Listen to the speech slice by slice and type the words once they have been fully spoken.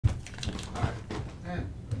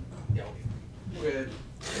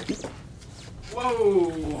with...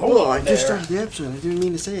 Whoa! Hold on, I just started the episode. I didn't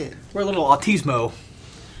mean to say it. We're a little autismo.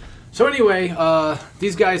 So anyway,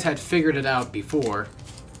 these guys had figured it out before,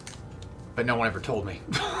 but no one ever told me.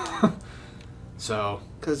 So...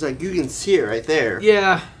 Because, like, you can see it right there.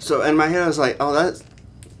 Yeah. So, in my head, I was like, oh, that's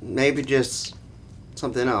maybe just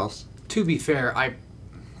something else. To be fair, I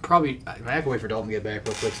probably... I can wait for Dalton to get back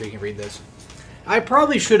real quick so you can read this. I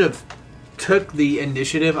probably should have took the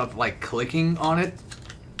initiative of, like, clicking on it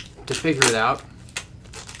to figure it out.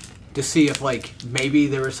 To see if, like, maybe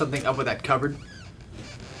there was something up with that cupboard.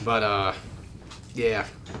 But, yeah.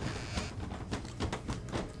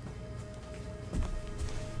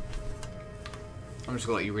 I'm just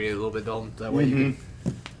gonna let you read it a little bit, Dalton. That way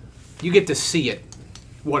you get to see it,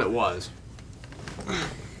 what it was.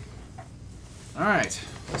 Alright,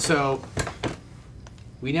 so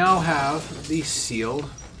we now have the sealed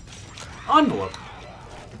envelope.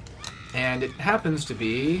 And it happens to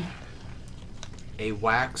be a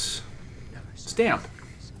wax stamp.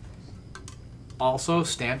 Also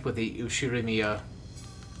stamped with the Ushirimiya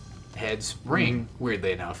head's ring,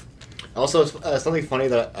 weirdly enough. Also, something funny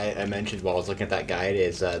that I mentioned while I was looking at that guide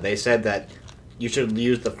is they said that you should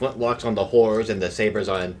use the flintlocks on the whores and the sabers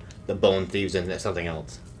on the bone thieves and something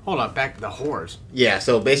else. Hold on, back to the whores. Yeah,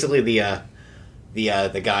 so basically the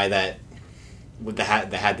guy that with the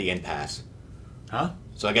hat that had the impasse. Huh?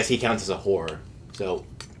 So I guess he counts as a whore. So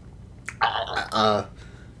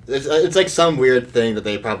it's like some weird thing that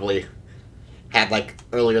they probably had like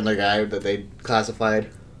earlier in the guide that they classified.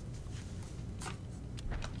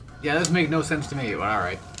 Yeah, that doesn't make no sense to me, but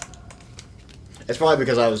alright. It's probably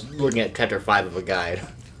because I was looking at chapter 5 of a guide.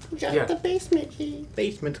 We got Yeah. the basement key.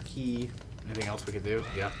 Basement key. Anything else we could do?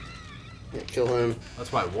 Yeah. Yeah, kill him.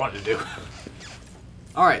 That's what I wanted to do.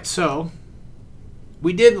 Alright, so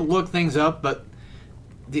we did look things up, but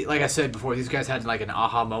like I said before, these guys had like an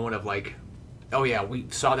aha moment of like, oh yeah, we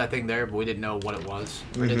saw that thing there, but we didn't know what it was.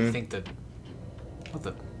 Or didn't think that... What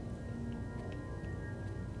the...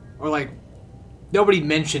 Or like... Nobody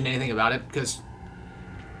mentioned anything about it, because,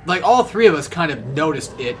 like, all three of us kind of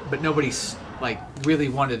noticed it, but nobody, like, really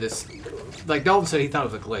wanted to... Like, Dalton said he thought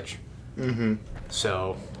it was a glitch.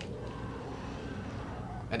 So...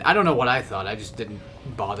 And I don't know what I thought, I just didn't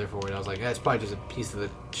bother for it. I was like, it's probably just a piece of the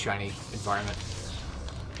shiny environment.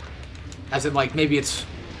 As in, like, maybe it's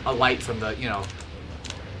a light from the, you know,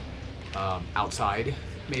 outside,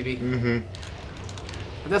 maybe.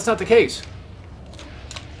 But that's not the case.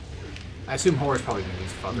 I assume horror's probably gonna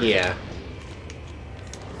use fuckers. Yeah.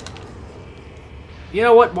 You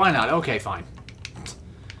know what? Why not? Okay, fine.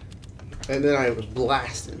 And then I was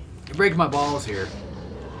blasting. You're breaking my balls here.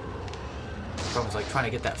 I was like trying to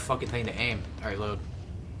get that fucking thing to aim. Alright, load.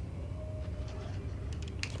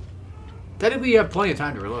 Technically, you have plenty of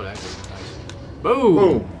time to reload, actually. Nice. Boom!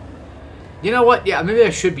 Boom. You know what? Yeah, maybe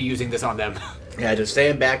I should be using this on them. Yeah, just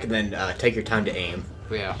stand back and then take your time to aim.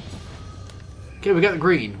 Yeah. Okay, we got the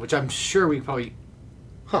green, which I'm sure we probably...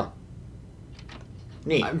 Huh.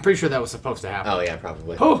 Neat. I'm pretty sure that was supposed to happen. Oh, yeah,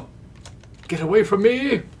 probably. Oh! Get away from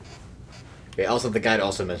me! Yeah, also, the guide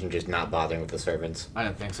also mentioned just not bothering with the servants. I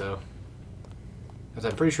didn't think so. Because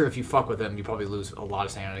I'm pretty sure if you fuck with them, you probably lose a lot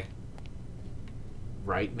of sanity.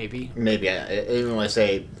 Right? Maybe? Maybe. I didn't want to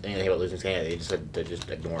say anything about losing sanity. They just said to just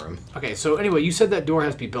ignore them. Okay, so anyway, you said that door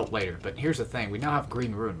has to be built later, but here's the thing. We now have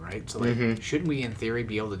green rune, right? So, like, shouldn't we, in theory,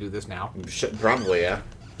 be able to do this now? Probably, yeah.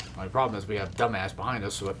 My problem is we have dumbass behind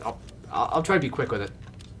us, so I'll try to be quick with it.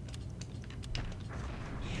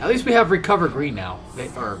 At least we have recover green now.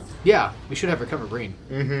 Yeah, we should have recover green.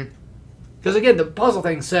 Because, again, the puzzle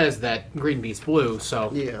thing says that green beats blue, so...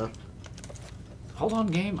 Yeah. Hold on,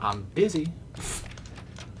 game. I'm busy.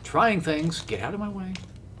 Trying things. Get out of my way.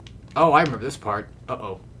 Oh, I remember this part.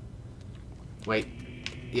 Uh-oh. Wait.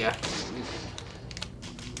 Yeah.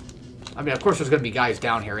 I mean, of course there's going to be guys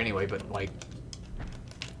down here anyway, but, like...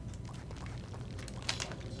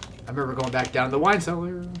 I remember going back down to the wine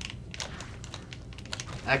cellar. And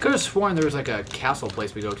I could have sworn there was, like, a castle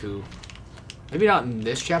place we go to. Maybe not in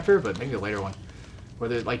this chapter, but maybe a later one. Where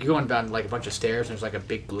there's, like, you're going down, like, a bunch of stairs, and there's, like, a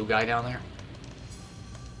big blue guy down there.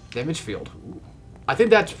 Damage field. Ooh. I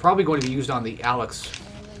think that's probably going to be used on the Alex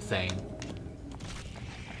thing.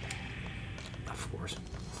 Of course.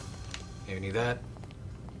 Maybe need that.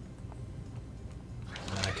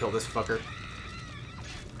 And then I kill this fucker.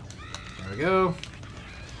 There we go.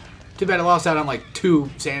 Too bad I lost out on like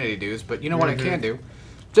 2 sanity dues, but you know what I can do?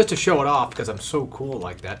 Just to show it off, because I'm so cool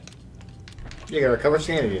like that. You can recover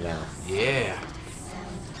sanity now. Yeah.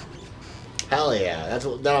 Hell yeah.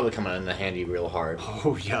 That'll be coming in handy real hard.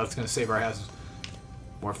 Oh yeah, that's going to save our asses.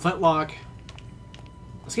 More flintlock.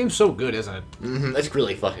 This game's so good, isn't it? It's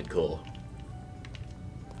really fucking cool.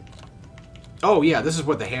 Oh, yeah, this is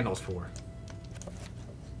what the handle's for.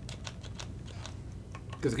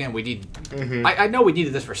 Because, again, we need... I know we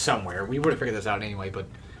needed this for somewhere. We would have figured this out anyway, but...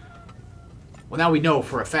 Well, now we know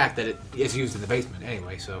for a fact that it is used in the basement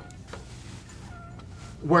anyway, so...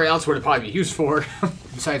 Where else would it probably be used for,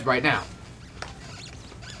 besides right now?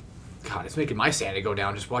 God, it's making my sanity go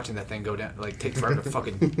down just watching that thing go down. Like, take forever to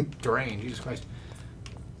fucking drain. Jesus Christ.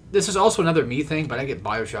 This is also another me thing, but I get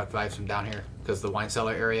Bioshock vibes from down here. Because the wine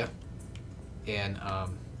cellar area in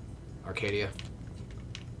Arcadia.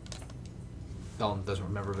 Dalton doesn't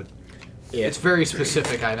remember, but yeah. It's very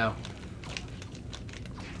specific, I know.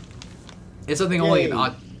 It's something only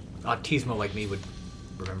an autismo like me would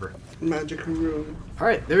remember. Magic room.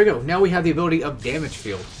 Alright, there we go. Now we have the ability of damage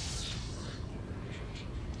field.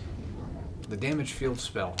 The damage field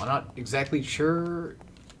spell. I'm not exactly sure.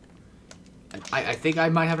 I think I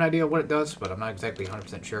might have an idea of what it does, but I'm not exactly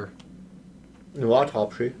 100% sure. New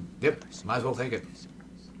autopsy. Yep, might as well take it.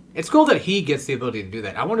 It's cool that he gets the ability to do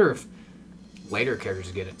that. I wonder if later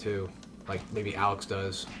characters get it too. Like maybe Alex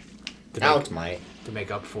does. Alex might. To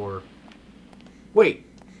make up for... Wait.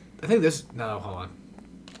 I think this... No, hold on.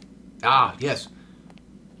 Ah, yes.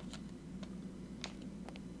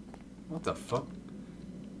 What the fuck?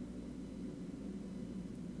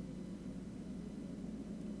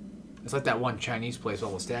 It's like that one Chinese place with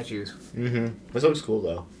all the statues. This looks cool,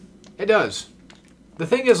 though. It does. The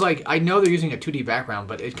thing is, like, I know they're using a 2D background,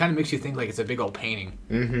 but it kind of makes you think like it's a big old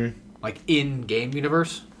painting. Like, in-game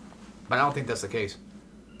universe. But I don't think that's the case.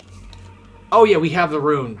 Oh, yeah, we have the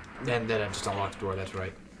rune. And then it just unlocks the door, that's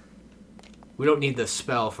right. We don't need the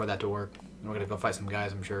spell for that to work. We're gonna go fight some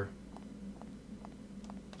guys, I'm sure.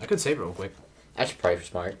 I could save it real quick. That's probably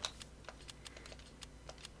smart.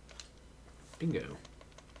 Bingo.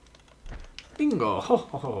 Bingo. Ho,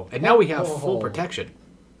 ho, ho. And now we have full protection.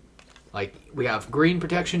 Like, we have green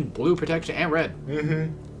protection, blue protection, and red.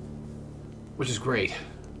 Which is great.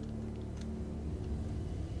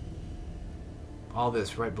 All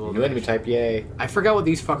this right below. New enemy type, yay. I forgot what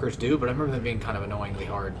these fuckers do, but I remember them being kind of annoyingly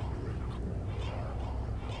hard.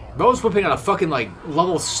 Bo's whipping out a fucking, like,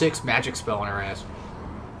 level 6 magic spell on her ass.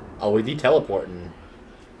 Oh, with the teleporting.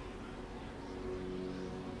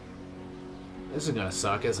 This is gonna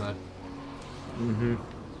suck, isn't it?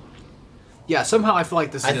 Yeah, somehow I feel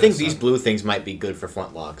like this is I think these blue things might be good for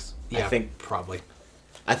flintlocks. Yeah, I think probably.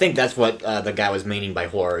 I think that's what the guy was meaning by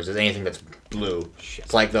horrors, is anything that's blue. Shit.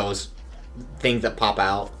 It's like those things that pop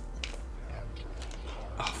out.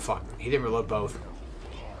 Oh, fuck. He didn't reload both.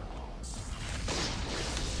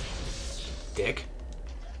 Dick.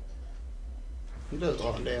 He does a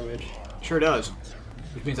lot of damage. Sure does.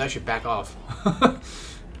 Which means I should back off.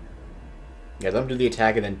 Yeah, let him do the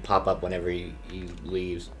attack and then pop up whenever he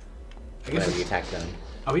leaves. I guess whenever the attack's done.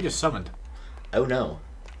 Oh, he just summoned. Oh, no.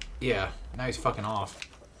 Yeah, now he's fucking off.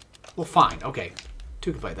 Well, fine. Okay.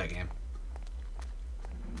 2 can fight that game.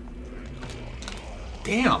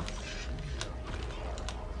 Damn.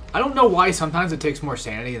 I don't know why sometimes it takes more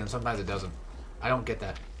sanity and sometimes it doesn't. I don't get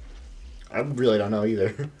that. I really don't know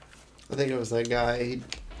either. I think it was that guy.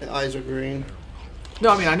 His eyes are green.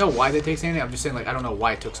 No, I mean, I know why they take sanity. I'm just saying, like, I don't know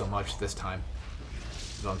why it took so much this time.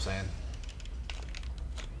 That's what I'm saying.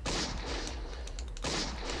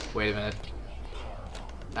 Wait a minute.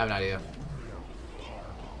 I have an idea.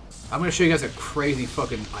 I'm going to show you guys a crazy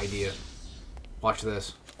fucking idea. Watch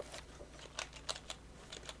this.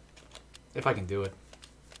 If I can do it.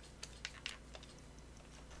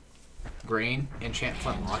 Green, enchant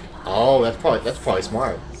flintlock. Oh, that's probably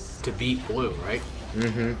smart. To beat blue, right?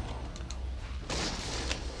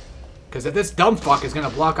 Because if this dumb fuck is going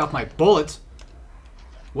to block off my bullets,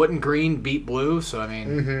 wouldn't green beat blue? So, I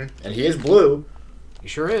mean... And he is blue. He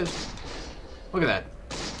sure is. Look at that.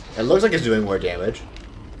 It looks like he's doing more damage.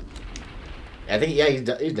 I think, yeah,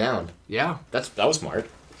 he's down. Yeah. That was smart.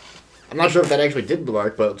 I'm not sure if that actually did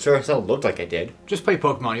work, but it sure as hell looked like it did. Just play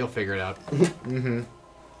Pokemon, you'll figure it out.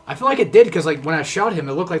 I feel like it did, because like when I shot him,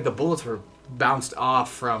 it looked like the bullets were bounced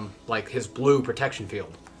off from like his blue protection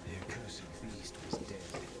field. The accursed beast was dead,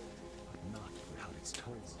 but not without its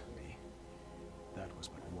toll on me. That was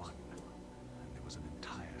but one, and there was an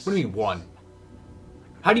entire... What do you mean, one?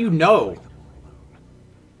 How do you know?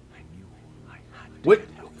 I knew I had to get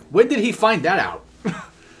help. When did he find that out?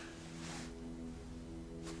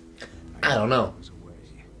 I don't know. It was away.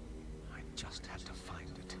 I just had to find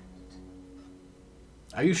it.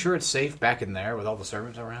 Are you sure it's safe back in there with all the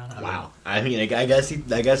servants around? Wow. I mean, I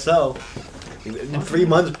guess so. 3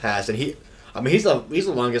 months passed, and he's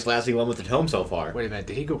the longest lasting one with the tome so far. Wait a minute,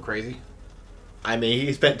 did he go crazy? I mean,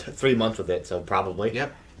 he spent 3 months with it, so probably.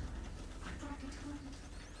 Yep.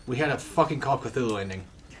 We had a fucking Call of Cthulhu ending.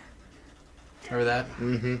 Remember that?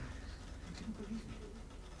 Mm-hmm.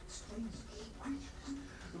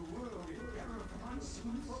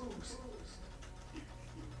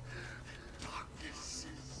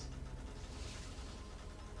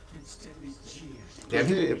 Yeah, Is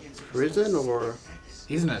he in prison or?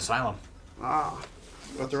 he's in an asylum. Ah,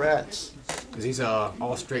 with the rats. Because he's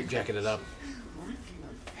all straight jacketed up.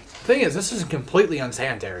 Thing is, this is completely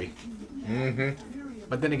unsanitary. Mm-hmm.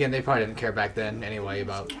 But then again, they probably didn't care back then anyway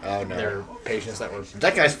about Oh, no. their patients that were...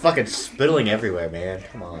 That guy's fucking spitting everywhere, man.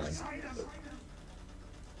 Come on.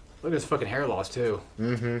 Look at his fucking hair loss, too.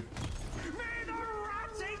 Mm-hmm.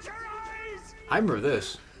 I remember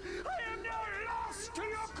this.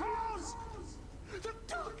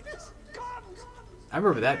 I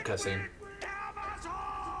remember that cutscene.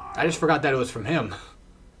 I just forgot that it was from him.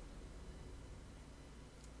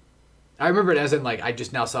 I remember it as in, like, I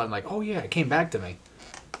just now saw it and like, oh yeah, it came back to me.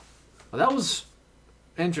 Well, that was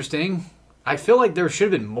interesting. I feel like there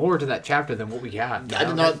should have been more to that chapter than what we got. I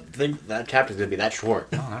did not think that chapter's gonna be that short.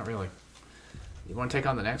 No, not really. You want to take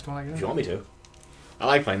on the next one, I guess? If you want me to. I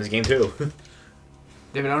like playing this game, too.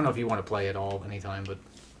 David, I don't know if you want to play it all anytime, but...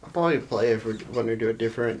 I'll probably play if we want to do a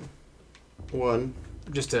different one.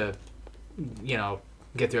 just to, you know,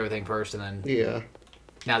 get through everything first, and then Yeah.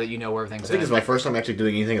 now that you know where I everything's think at, it's my first time actually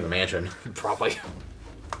doing anything in the mansion. probably.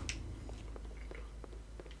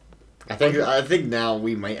 I think now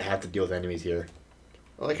we might have to deal with enemies here.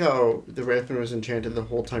 I like how the Raven was enchanted the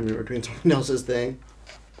whole time you were doing someone else's thing.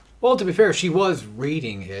 Well, to be fair, she was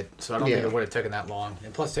reading it, so I don't think Yeah. it would have taken that long.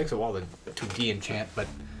 And plus, it takes a while to de-enchant, but...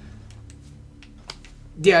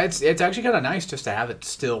 Yeah, it's actually kind of nice just to have it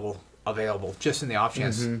still available, just in the off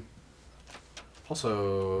chance. Mhm.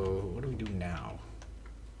 Also, what do we do now?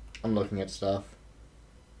 I'm looking at stuff.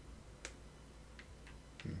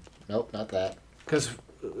 Nope, not that. Because,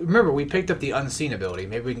 remember, we picked up the unseen ability.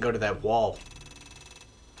 Maybe we can go to that wall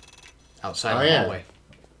outside the yeah. hallway.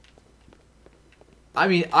 I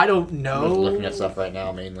mean, I don't know. I'm just looking at stuff right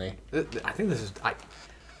now, mainly. I think this is... I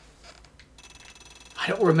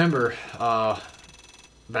don't remember, but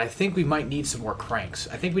I think we might need some more cranks.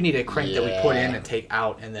 I think we need a crank that we put in Yeah. and take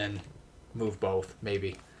out and then move both,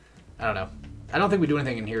 maybe. I don't know. I don't think we do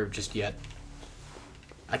anything in here just yet.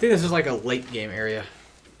 I think this is like a late game area.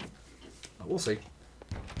 But we'll see.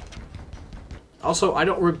 Also, I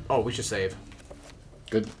don't... oh, we should save.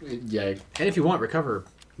 Good. Yeah. And if you want, recover,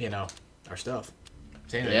 you know, our stuff.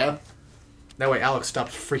 Sanity. Yeah. That way Alex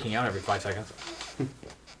stops freaking out every 5 seconds.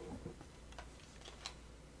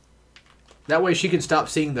 That way she can stop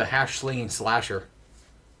seeing the hash-slinging slasher.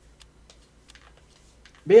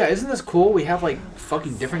 But yeah, isn't this cool? We have, like,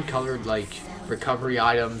 fucking different colored, like, recovery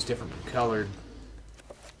items, different colored,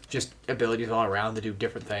 just abilities all around to do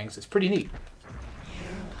different things. It's pretty neat.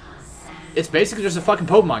 It's basically just a fucking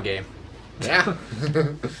Pokemon game. Yeah.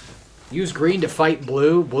 Use green to fight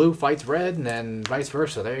blue, blue fights red, and then vice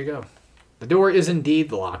versa. There you go. The door is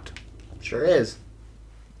indeed locked. Sure is.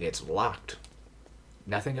 It's locked.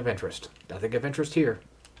 Nothing of interest. Nothing of interest here.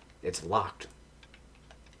 It's locked.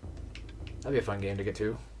 That'd be a fun game to get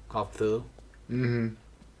to. Call of Cthulhu. Mm-hmm.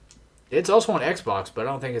 It's also on Xbox, but I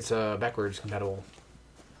don't think it's backwards compatible.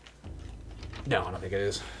 No, I don't think it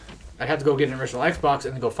is. I'd have to go get an original Xbox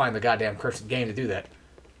and then go find the goddamn cursed game to do that.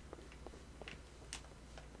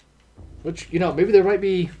 Which, you know, maybe there might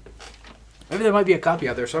be a copy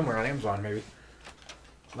out there somewhere on Amazon, maybe.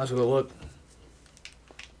 Might as well go look.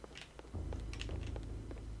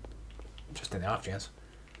 Just in the off chance.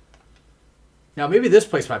 Now, maybe this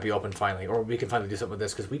place might be open finally, or we can finally do something with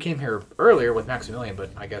this, because we came here earlier with Maximilian,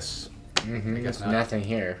 but I guess There's not. nothing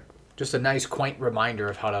here. Just a nice, quaint reminder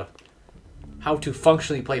of how to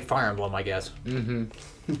functionally play Fire Emblem, I guess.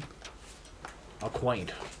 Mm-hmm. How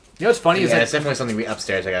quaint. You know what's funny is Yeah, that it's definitely something we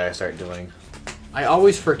upstairs I gotta start doing. I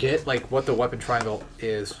always forget like what the weapon triangle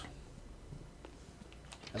is.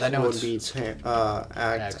 And I know Sword it's beats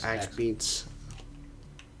Axe axe beats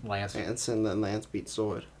Lance. lance, and then lance beats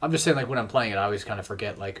sword. I'm just saying, like when I'm playing it, I always kind of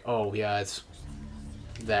forget, like, oh yeah, it's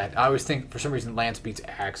that. I always think for some reason Lance beats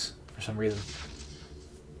Axe for some reason.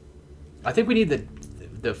 I think we need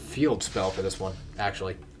the field spell for this one.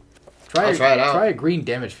 Actually, I'll try it out. Try a green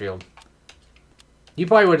damage field. You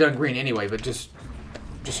probably would have done green anyway, but just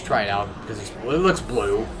try it out because it looks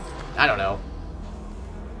blue. I don't know.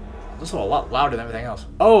 It's a lot louder than everything else.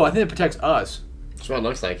 Oh, I think it protects us. That's what it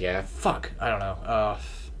looks like, yeah. Fuck, I don't know.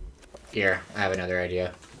 Here, I have another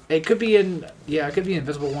idea. It could be in, yeah, it could be an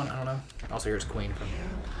invisible one. I don't know. Also, here's Queen from.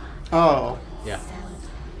 Oh. Yeah.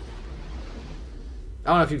 I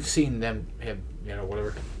don't know if you've seen him you know,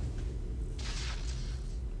 whatever.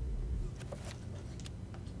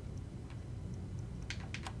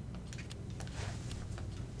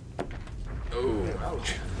 Oh,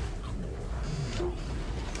 ouch.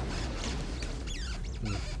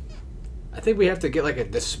 I think we have to get like a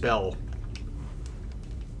dispel.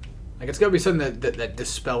 Like it's gotta be something that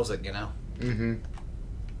dispels it, you know? Mm-hmm.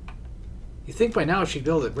 You think by now she'd be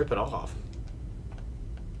able to rip it off.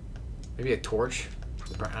 Maybe a torch?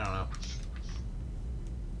 I don't know.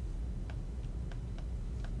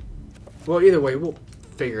 Well, either way, we'll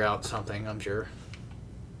figure out something, I'm sure.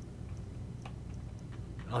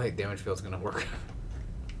 I don't think damage field's gonna work.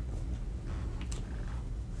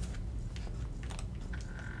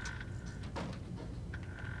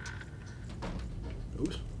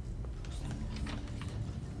 Oops.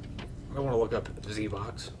 I want to look up the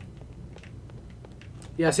Z-Box.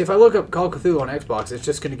 Yeah, see, if I look up Call of Cthulhu on Xbox, it's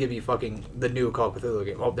just going to give you fucking the new Call of Cthulhu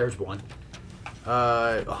game. Oh, there's one.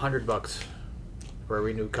 $100 for a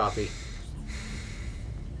renewed copy.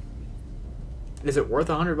 Is it worth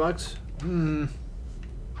 $100?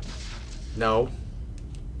 No.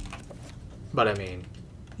 But I mean,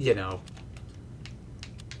 you know.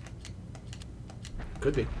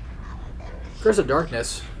 Could be. Curse of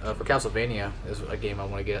Darkness for Castlevania is a game I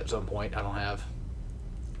want to get at some point. I don't have.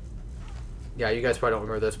 Yeah, you guys probably don't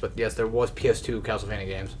remember this, but yes, there was PS2 Castlevania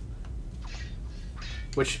games.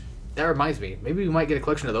 Which, that reminds me, maybe we might get a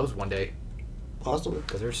collection of those one day. Possibly.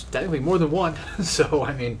 Because there's technically more than one. So,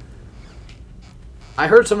 I mean... I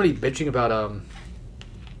heard somebody bitching about,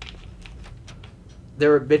 They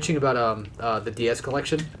were bitching about, the DS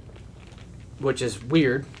collection. Which is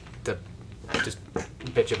weird to just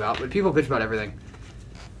bitch about. But people bitch about everything.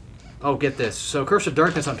 Oh, get this. So, Curse of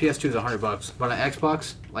Darkness on PS2 is $100. But on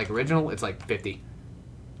Xbox, like original, it's like $50.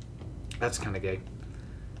 That's kind of gay.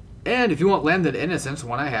 And if you want Landed Innocence, the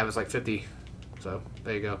one I have is like $50. So,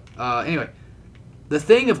 there you go. Anyway. The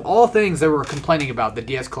thing of all things they were complaining about the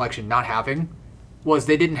DS collection not having was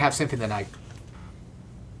they didn't have Symphony of the Night.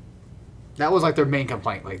 That was like their main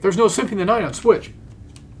complaint. Like, there's no Symphony of the Night on Switch.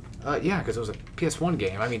 Yeah, because it was a PS1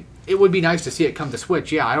 game. I mean, it would be nice to see it come to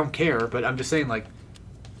Switch. Yeah, I don't care, but I'm just saying, like,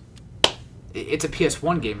 it's a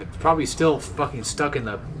PS1 game. It's probably still fucking stuck in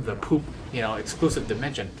the poop, you know, exclusive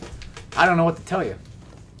dimension. I don't know what to tell you.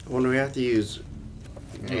 When we have to use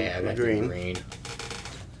green.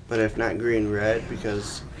 But if not green, red,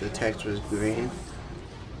 because the text was green.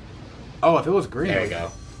 Oh, if it was green. There we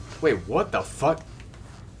go. Wait, what the fuck?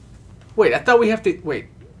 Wait, I thought we have to... Wait.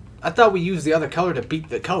 I thought we used the other color to beat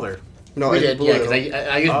the color. No, We it's did, blue. yeah, because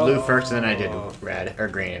I used blue first, and then I did red, or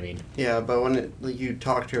green, I mean. Yeah, but when you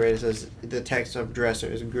talk to it, it says the text of dresser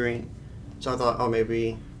is green. So I thought, oh,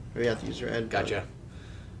 maybe we have to use red. Gotcha.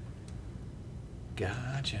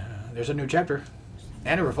 Gotcha. There's a new chapter.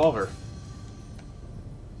 And a revolver.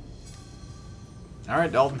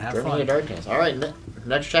 Alright, Dalton, have Burning fun. the Darkness. Alright,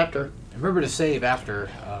 next chapter. Remember to save after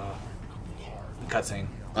the cutscene.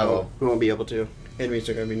 Oh. We won't be able to. Enemies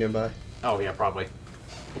are going to be nearby. Oh, yeah, probably.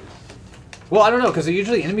 Well, I don't know, because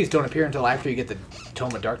usually enemies don't appear until after you get the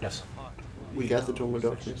Tome of Darkness. We got the Tome of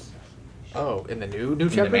Darkness. Oh, in the new In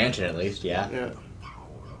chapter? the mansion, at least, yeah. Yeah.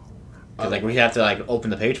 Because, like, we have to, like, open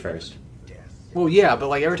the page first. Well, yeah, but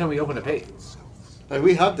like every time we open a page. Like,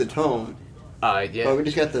 we have the tome, Yeah. but we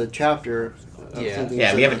just got the chapter. Of Yeah. something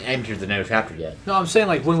Yeah, we different. haven't entered the new chapter yet. No, I'm saying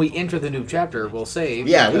like when we enter the new chapter, we'll save.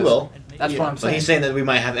 Yeah, we because- will. That's what I'm But saying. he's saying that we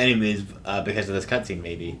might have enemies because of this cutscene,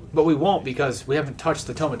 maybe. But we won't because we haven't touched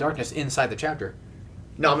the Tome of Darkness inside the chapter.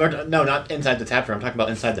 No, not inside the chapter. I'm talking about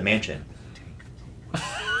inside the mansion.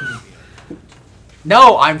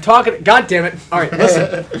 No, I'm talking. God damn it! All right,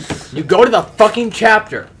 listen. You go to the fucking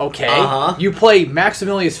chapter, okay? Uh-huh. You play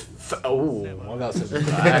Maximilian's. Oh, what else is it?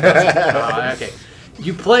 Okay.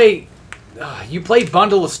 You play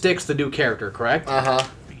Bundle of Sticks, the new character, correct? Uh-huh.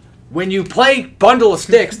 When you play Bundle of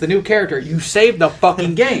Sticks, the new character, you save the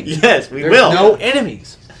fucking game. Yes, we There's will. no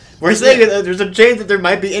enemies. We're saying that there's a chance that there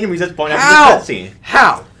might be enemies that spawn How? after the cutscene.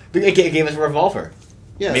 How? It gave us a revolver.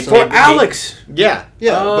 Yeah, Maybe- so, For Alex. Yeah.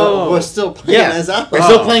 yeah, Oh. but we're still playing Yeah. as Alex. We're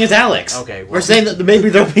still playing as Alex. Okay, well- We're saying that maybe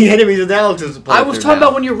there'll be enemies as Alex is playing I was through talking now.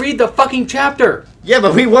 about when you read the fucking chapter. Yeah,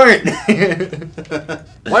 but we weren't.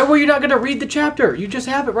 Why were you not going to read the chapter? You just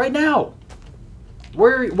have it right now.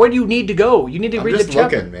 Where do you need to go? You need to I'm read just the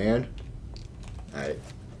chapter. looking, man. Alright.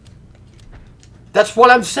 That's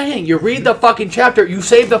what I'm saying. You read the fucking chapter, you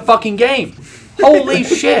save the fucking game. Holy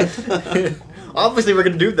shit. Obviously, we're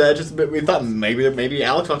gonna do that. Just we thought maybe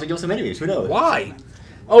Alex wants to kill some enemies. Who knows? Why?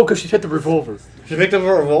 Oh, because she hit the revolver. She picked up a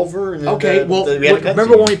revolver. And then, Okay, well, we had a remember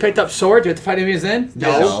cutscene. when we picked up sword? Do we have to fight enemies then?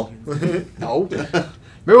 No. No. No. Remember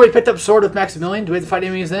when we picked up sword with Maximilian? Do we have to fight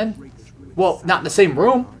enemies then? Well, not in the same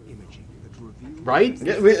room, right?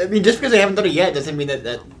 Yeah, I mean, just because they haven't done it yet doesn't mean that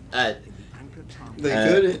They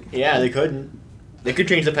couldn't. Yeah, they couldn't. They could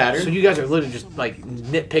change the pattern. So you guys are literally just like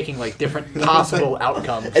nitpicking like different possible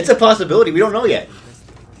outcomes. It's a possibility. We don't know yet.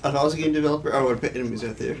 If I was a game developer, I would have put enemies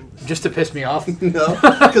out there. Just to piss me off. No,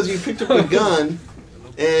 because you picked up a gun,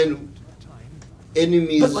 and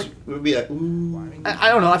enemies would be like, ooh. I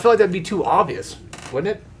don't know. I feel like that'd be too obvious,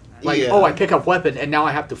 wouldn't it? Like, Yeah. oh, I pick up weapon and now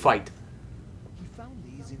I have to fight.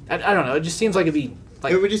 I don't know. It just seems like it'd be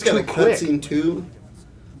like Everybody's got too a quick. cutscene too.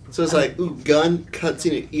 So it's like, ooh, gun,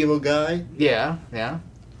 cutscene, evil guy. Yeah, yeah.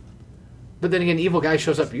 But then again, evil guy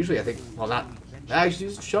shows up usually. I think. Well, not actually.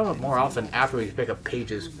 He's showing up more often after we pick up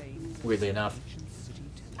pages. Weirdly enough,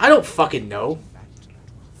 I don't fucking know.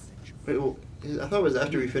 Wait, well, I thought it was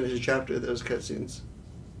after we finished a chapter that was cutscenes.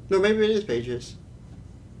 No, maybe it is pages.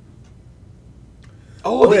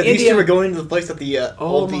 Oh, yeah, the these two Indian. were going to the place that the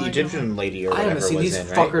old my Egyptian lady or I whatever haven't seen was these in,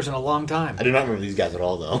 right? fuckers in a long time. I do not remember these guys at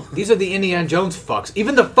all, though. These are the Indiana Jones fucks.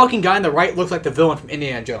 Even the fucking guy on the right looks like the villain from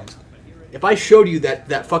Indiana Jones. If I showed you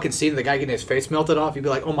that fucking scene of the guy getting his face melted off, you'd be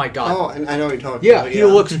like, oh my god. Oh, and I know what you're talking Yeah, about. he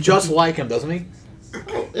looks just like him, doesn't he?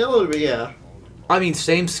 A little bit, yeah. I mean,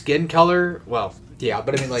 same skin color. Well, yeah,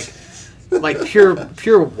 but I mean, like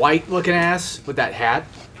pure white looking ass with that hat.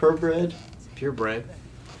 Purebred.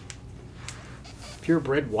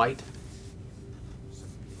 Purebred white.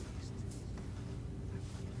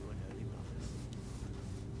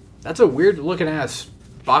 That's a weird looking ass,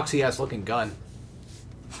 boxy ass looking gun.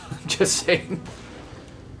 Just saying.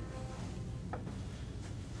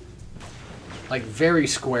 Like very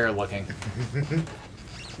square looking.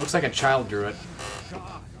 Looks like a child drew it.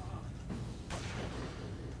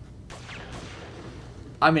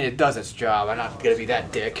 I mean, it does its job. I'm not gonna be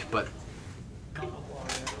that dick, but.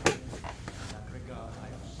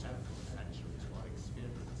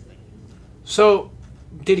 So,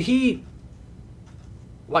 did he...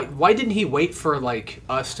 Like, why didn't he wait for, like,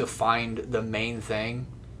 us to find the main thing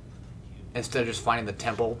instead of just finding the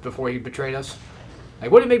temple before he betrayed us?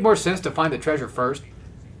 Like, wouldn't it make more sense to find the treasure first?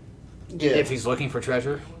 Yeah. If he's looking for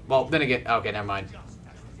treasure? Well, then again... Okay, never mind.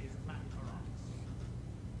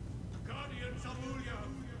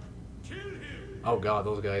 Oh god,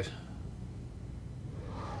 those guys.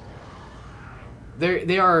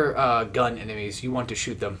 They are gun enemies. You want to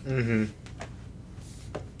shoot them. Mm-hmm.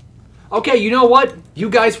 Okay, you know what? You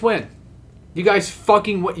guys win. You guys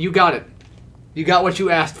fucking... You got it. You got what you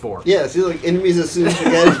asked for. Yeah, see, like enemies as soon as you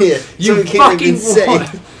get here. You so can't fucking even won.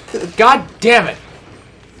 say. God damn it.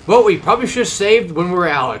 Well, we probably should have saved when we were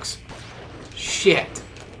Alex. Shit.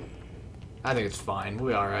 I think it's fine. We'll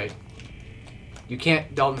be alright. You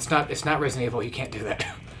can't... Dalton, it's not Resident Evil. You can't do that.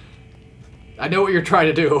 I know what you're trying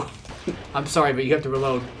to do. I'm sorry, but you have to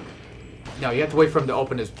reload. No, you have to wait for him to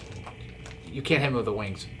open his... You can't hit him with the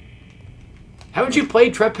wings. Haven't you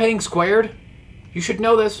played Trepanning Squared? You should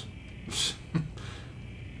know this.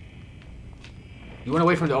 You want to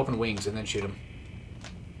wait for him to open wings and then shoot him.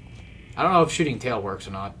 I don't know if shooting tail works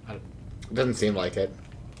or not. Doesn't seem like it.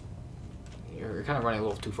 You're kind of running a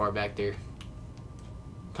little too far back there.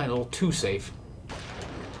 Playing a little too safe.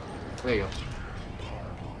 There you go.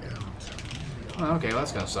 Oh, okay, well,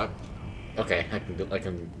 that's gonna suck. Okay, I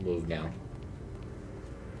can move now.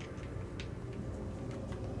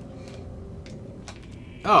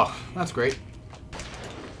 Oh, that's great.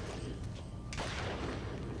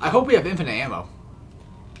 I hope we have infinite ammo.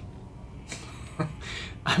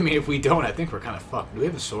 I mean, if we don't, I think we're kind of fucked. Do we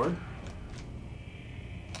have a sword?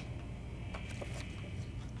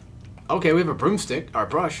 Okay, we have a broomstick, or a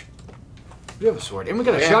brush. We have a sword. And we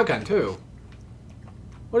got a shotgun, too.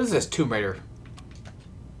 What is this, Tomb Raider?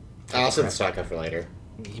 I'll set the shotgun for later.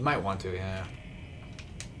 You might want to, yeah.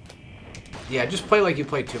 Yeah, just play like you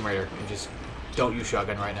played Tomb Raider, and just don't use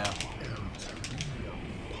shotgun right now.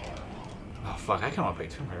 Oh, fuck, I kind of want to play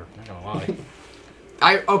Tomb Raider, not gonna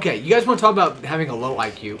lie. Okay, you guys want to talk about having a low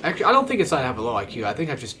IQ? Actually, I don't think it's not to have a low IQ. I think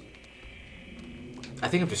I'm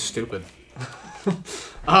just stupid.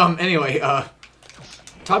 Anyway,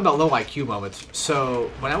 talking about low IQ moments. So,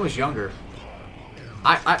 when I was younger,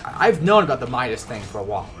 I've known about the Midas thing for a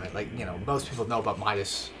while, right? Like, you know, most people know about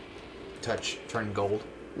Midas touch turn gold.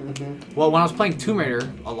 Mm-hmm. Well, when I was playing Tomb Raider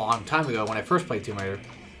a long time ago, when I first played Tomb Raider,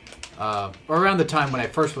 or around the time when I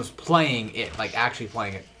first was playing it, like actually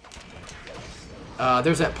playing it,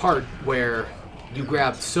 there's that part where you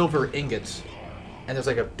grab silver ingots, and there's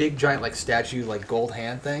like a big giant like statue, like gold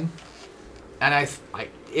hand thing, and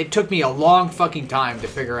it took me a long fucking time to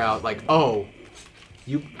figure out like, oh,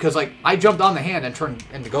 because like I jumped on the hand and turned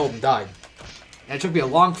into gold and died. And it took me a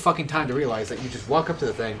long fucking time to realize that you just walk up to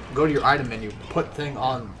the thing, go to your item menu, put thing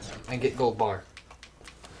on, and get gold bar.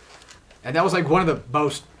 And that was like one of the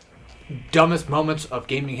most dumbest moments of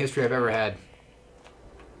gaming history I've ever had.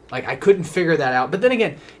 Like, I couldn't figure that out. But then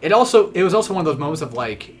again, it was also one of those moments of,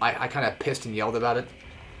 like, I kind of pissed and yelled about it.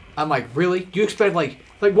 I'm like, really? Do you expect, like,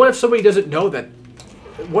 what if somebody doesn't know that...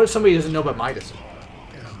 What if somebody doesn't know about Midas?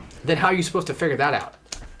 Then how are you supposed to figure that out?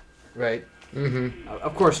 Right? Mm-hmm.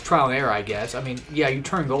 Of course, trial and error, I guess. I mean, yeah, you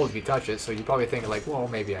turn gold if you touch it, so you're probably thinking, like, well,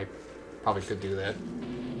 maybe I probably could do that.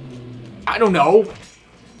 I don't know.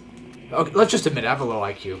 Okay, let's just admit I have a low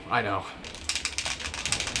IQ. I know.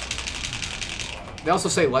 They also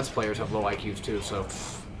say Let's Players have low IQs too, so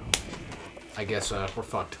I guess we're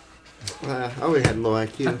fucked. I already had low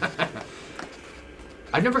IQ.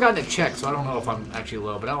 I've never gotten it checked, so I don't know if I'm actually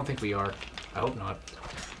low, but I don't think we are. I hope not.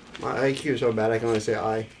 My IQ is so bad I can only say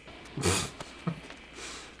I.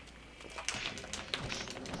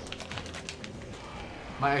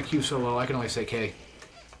 My IQ's so low I can only say K.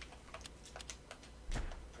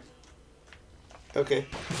 Okay.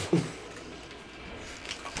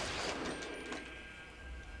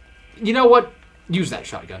 You know what? Use that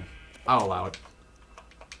shotgun. I'll allow it.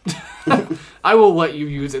 I will let you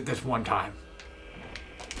use it this one time.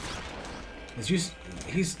 He's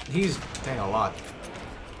saying a lot.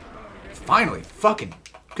 Finally, fucking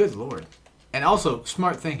good lord. And also,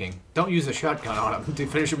 smart thinking. Don't use a shotgun on him to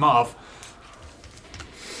finish him off.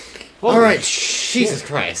 Holy Alright, Jesus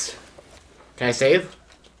Christ. Can I save?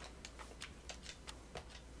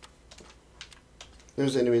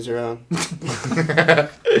 There's enemies around.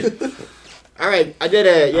 Alright, I did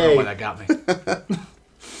it. I don't know Yay. why that got me.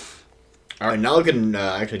 Alright, now I can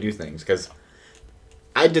actually do things, because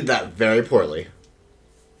I did that very poorly.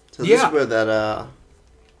 So this is where that,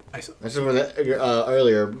 This is where the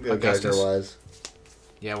earlier character was.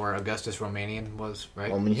 Yeah, where Augustus Romanian was, right?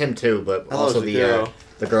 Well, I mean, him too, but thought it also was the girl.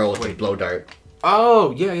 The girl with the Wait. blow dart.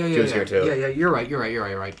 Oh, yeah. She was here too. Yeah, you're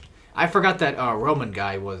right. I forgot that Roman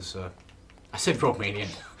guy was... I said Romanian.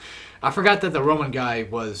 I forgot that the Roman guy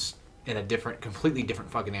was in a completely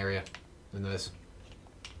different fucking area than this.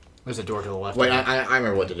 There's a door to the left. Wait, I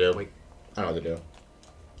remember what to do. Wait. I know what to do.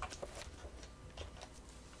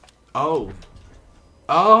 Oh.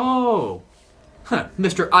 Oh! Huh,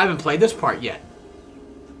 Mr. I haven't played this part yet.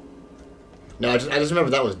 No, I just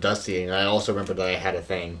remember that was Dusty, and I also remember that I had a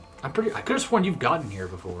thing. I could have sworn you've gotten here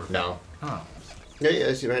before. No. Oh. yeah,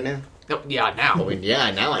 I see right now. Oh, yeah, now. I mean,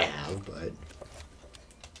 yeah, now I have, but...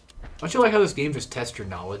 Don't you like how this game just tests your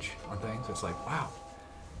knowledge on things? It's like, wow.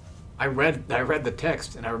 I read the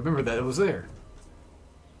text, and I remember that it was there.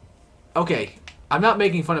 Okay, I'm not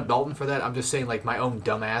making fun of Dalton for that. I'm just saying, like, my own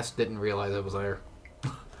dumbass didn't realize it was there.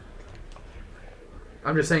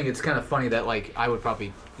 I'm just saying it's kind of funny that, like, I would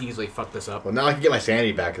probably easily fuck this up. Well, now I can get my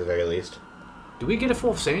sanity back at the very least. Do we get a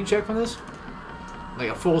full sanity check from this? Like,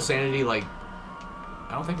 a full sanity, like...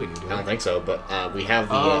 I don't think we do, I don't think so, but we have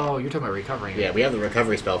the... Oh, you're talking about recovering. yeah, we have the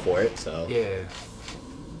recovery spell for it, so... Yeah.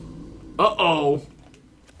 Uh-oh!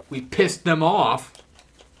 We pissed them off.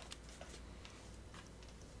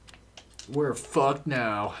 We're fucked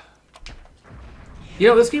now. You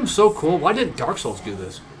know, this game's so cool. Why didn't Dark Souls do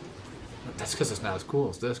this? That's because it's not as cool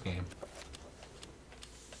as this game.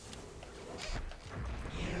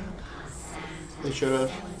 They should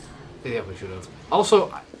have. They definitely should have.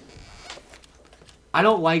 Also, I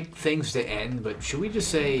don't like things to end, but should we just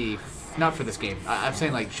say... Not for this game. I'm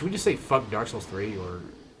saying, like, should we just say fuck Dark Souls 3, or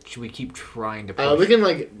should we keep trying to push? We can,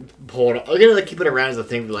 like, pull it... We're gonna, like, keep it around as a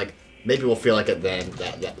thing, but, like, maybe we'll feel like it then,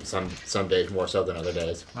 that some days more so than other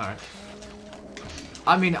days. Alright.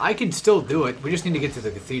 I mean, I can still do it. We just need to get to the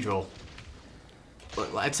cathedral.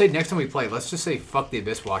 But I'd say next time we play, let's just say fuck the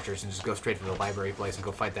Abyss Watchers and just go straight to the library place and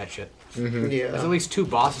go fight that shit. Mm-hmm. There's at Yeah. least 2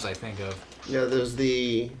 bosses I think of, Yeah, there's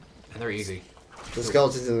the and they're easy.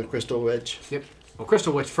 skeletons and the crystal witch. Yep. Well,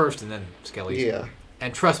 Crystal Witch first, and then Skellies. Yeah.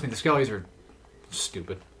 And trust me, the Skellies are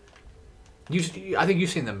stupid. I think you've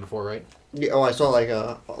seen them before, right? Yeah. Oh, I saw like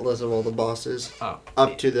a list of all the bosses Oh.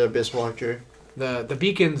 up to the Abyss Watcher. The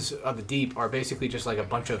beacons of the deep are basically just like a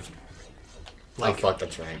bunch of Oh, fuck,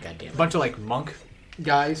 that's right, goddamn. like monk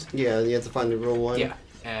guys. Yeah, you have to find the real one. Yeah.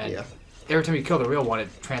 And Yeah. every time you kill the real one, it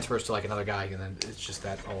transfers to like another guy, and then it's just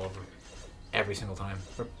that all over. Every single time.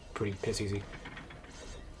 They're pretty piss easy.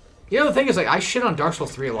 You know, the thing is, like, I shit on Dark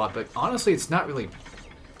Souls 3 a lot, but honestly, it's not really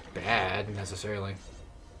bad, necessarily.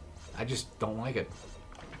 I just don't like it.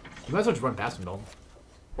 You might as well just run past him, Dalton.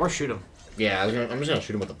 Or shoot him. Yeah, I'm just gonna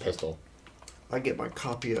shoot him with a pistol. I get my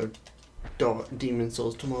copy of Demon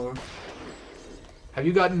Souls tomorrow. Have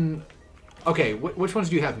you gotten... Okay, which ones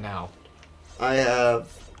do you have now? I have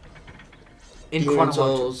In Demon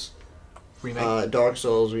chronological Souls, remake. Dark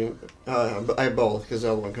Souls. I have both because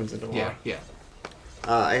the other one comes into one. Yeah.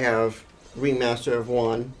 I have remaster of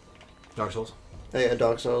 1. Dark Souls. Yeah,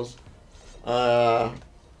 Dark Souls. And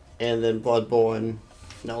then Bloodborne,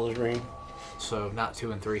 and Elden Ring. So not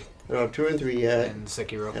 2 and 3. I don't have 2 and 3 yet. And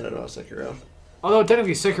Sekiro. And I don't have Sekiro. Although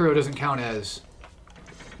technically Sekiro doesn't count as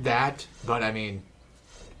that, but I mean,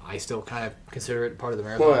 I still kind of consider it part of the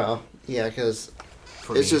marathon. Well, yeah, because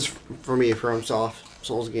it's just for me from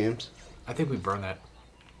Souls games. I think we burned that.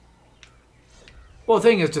 Well, the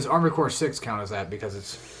thing is, does Armored Core 6 count as that because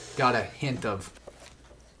it's got a hint of?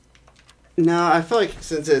 No, I feel like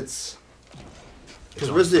since it's because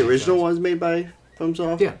was the original ones made by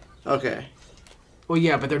FromSoft? Yeah. Okay. Well,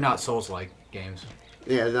 yeah, but they're not Souls-like games.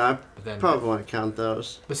 Yeah, no, I then, probably want to count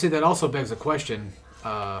those. But see, that also begs the question.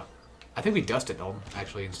 I think we dusted Dalton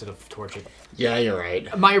actually instead of torch it. Yeah, you're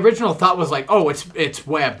right. My original thought was like, oh, it's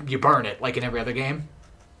web, you burn it like in every other game.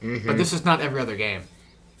 Mm-hmm. But this is not every other game.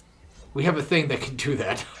 We have a thing that can do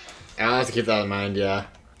that. I'll have to keep that in mind. Yeah.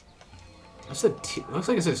 That's looks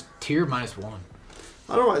like it says tier -1.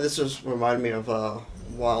 I don't know why this just reminded me of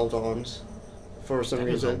Wild Dawns for some That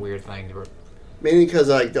is reason. a weird thing. Mainly because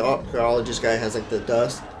like the archaeologist guy has like the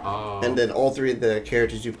dust, Oh. and then all 3 of the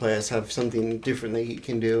characters you play as have something different that he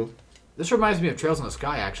can do. This reminds me of Trails in the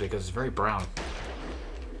Sky actually because it's very brown.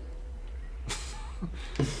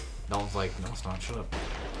 Dalton's like, no, it's not. Shut up.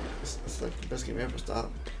 It's like the best game ever.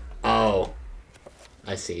 Stop. Oh,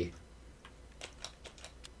 I see.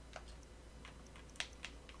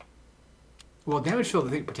 Well, damage field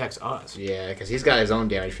I think protects us. Yeah, because he's got his own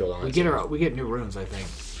damage field on. We get new runes I think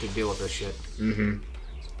to deal with this shit.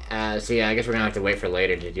 Mm-hmm. So yeah, I guess we're gonna have to wait for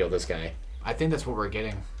later to deal with this guy. I think that's what we're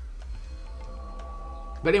getting.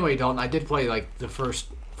 But anyway, Dalton, I did play like the first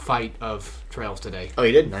fight of Trails today. Oh,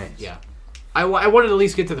 you did? Nice. Yeah. I wanted to at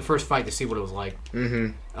least get to the first fight to see what it was like.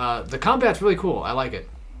 Mm-hmm. The combat's really cool. I like it.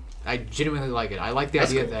 I genuinely like it. I like the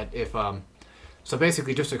idea that if so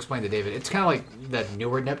basically just to explain to David, it's kind of like the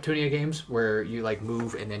newer Neptunia games where you like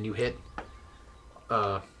move and then you hit.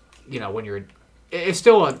 When you're, it's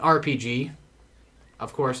still an RPG.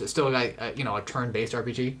 Of course, it's still a turn-based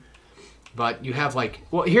RPG. But you have like,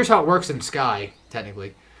 well, here's how it works in Sky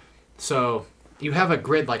technically. So you have a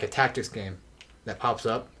grid like a tactics game that pops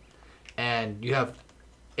up, and you have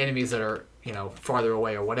enemies that are farther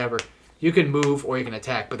away or whatever. You can move or you can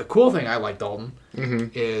attack. But the cool thing I like, Dalton,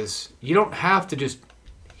 is you don't have to just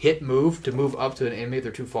hit move to move up to an enemy if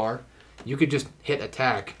they're too far. You could just hit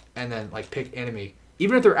attack and then like pick enemy.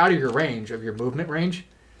 Even if they're out of your range, of your movement range,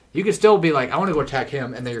 you could still be like, I want to go attack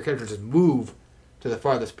him, and then your character just move to the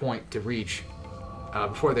farthest point to reach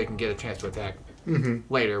before they can get a chance to attack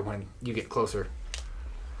later when you get closer.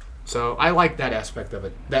 So I like that aspect of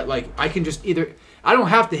it. That like I can just I don't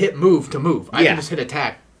have to hit move to move. I can just hit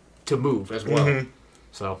attack to move as well.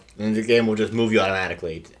 So and the game will just move you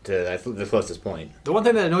automatically to the closest point. The one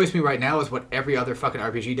thing that annoys me right now is what every other fucking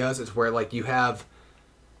RPG does. Is where like you have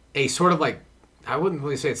a sort of like, I wouldn't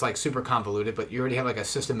really say it's like super convoluted, but you already have like a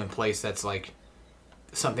system in place that's like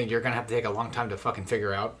something you're gonna have to take a long time to fucking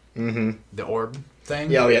figure out. The orb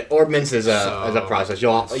thing. Yeah. Orb mints is a process.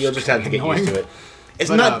 You'll just have to get used to it. It's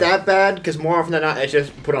not that bad because more often than not, it's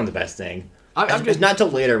just put on the best thing. It's not till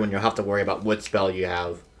later when you'll have to worry about what spell you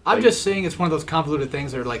have. I'm just saying it's one of those convoluted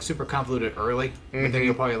things that are like super convoluted early, but then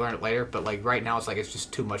you'll probably learn it later. But like right now, it's like it's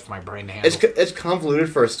just too much for my brain to handle. It's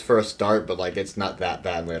convoluted for a start, but like it's not that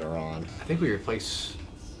bad later on. I think we replace.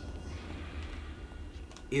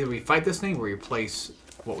 Either we fight this thing or we replace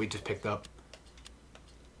what we just picked up.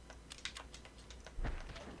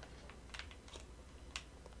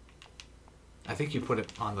 I think you put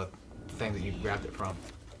it on the thing that you grabbed it from.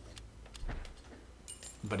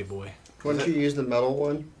 Buddy boy. Why don't you use the metal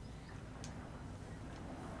one?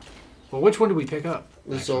 Well, which one did we pick up?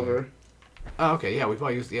 The silver. Oh, okay. Yeah, we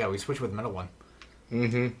probably used. Yeah, we switched with the metal one.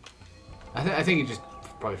 I think he just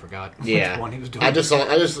probably forgot which one he was doing. I just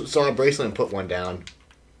saw a bracelet and put one down.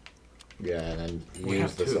 Yeah, and then we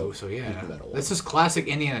have the two. So yeah, this is classic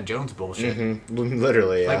Indiana Jones bullshit.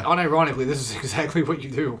 Literally, yeah. Like unironically, this is exactly what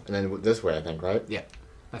you do. And then this way, I think, right? Yeah,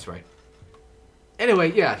 that's right.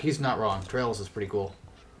 Anyway, yeah, he's not wrong. Trails is pretty cool.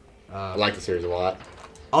 I like the series a lot.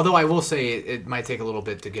 Although I will say it might take a little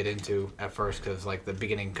bit to get into at first because like the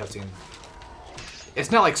beginning cutscene,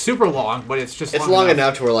 it's not like super long, but it's just long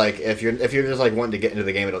enough to where like if you're just like wanting to get into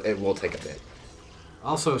the game, it will take a bit.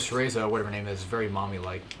 Also, Shereza, whatever her name is, very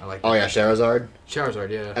mommy-like. I like that. Oh yeah, Charizard. Charizard,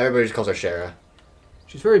 yeah. Everybody just calls her Shara.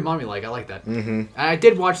 She's very mommy-like. I like that. And I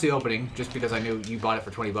did watch the opening just because I knew you bought it for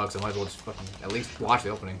 $20. I might as well just fucking at least watch the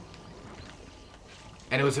opening.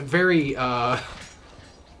 And it was a very,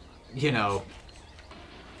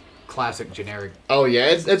 classic generic. Oh yeah,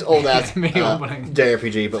 it's old ass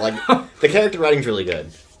JRPG, but like the character writing's really good.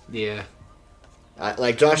 Yeah.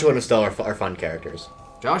 Like Joshua and Estelle are fun characters.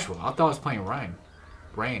 Joshua, I thought I was playing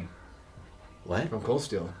Rain. What? From Cold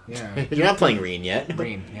Steel. Yeah. You're not playing Reen yet.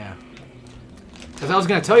 Reen, yeah. Because I was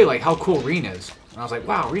gonna tell you like how cool Reen is, and I was like,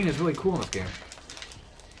 wow, Reen is really cool in this game.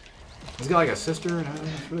 He's got like a sister, and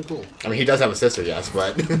it's really cool. I mean, he does have a sister, yes,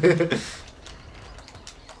 but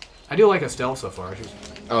I do like Estelle so far.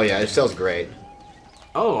 Oh yeah, Estelle's great.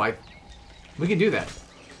 Oh, we can do that.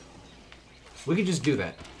 We could just do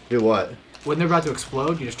that. Do what? When they're about to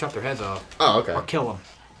explode, you just chop their heads off. Oh, okay. Or kill them,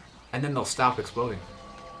 and then they'll stop exploding.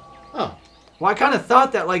 Oh. Well, I kind of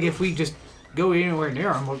thought that like if we just go anywhere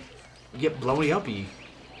near them, we'll get blowy uppy.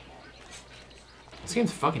 This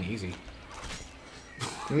game's fucking easy.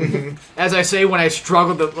 As I say when I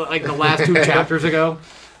struggled the last 2 chapters ago.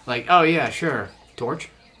 Like, oh yeah, sure. Torch?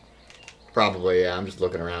 Probably, yeah. I'm just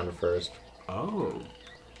looking around at first. Oh.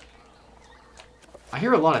 I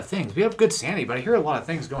hear a lot of things. We have good sanity, but I hear a lot of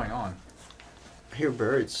things going on. I hear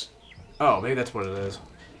birds. Oh, maybe that's what it is.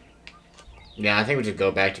 Yeah, I think we should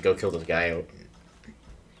go back to go kill this guy.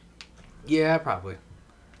 Yeah, probably.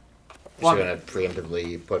 We're gonna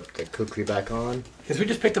preemptively put the kukri back on. Because we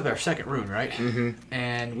just picked up our second rune, right? Mm-hmm.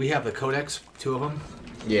 And we have the codex, 2 of them.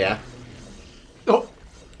 Yeah. Oh!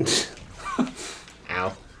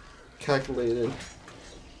 Ow. Calculated.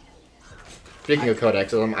 Speaking of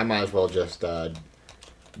codexes, I might as well just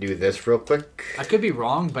do this real quick. I could be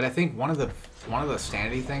wrong, but I think one of the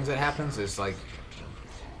sanity things that happens is like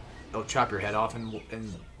it'll chop your head off in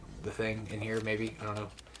the thing in here. Maybe I don't know.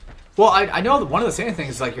 Well, I know that one of the sanity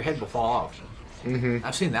things is like your head will fall off. Mm-hmm.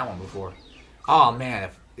 I've seen that one before. Oh man,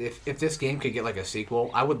 if this game could get like a sequel,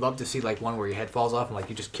 I would love to see like one where your head falls off and like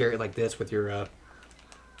you just carry it like this with your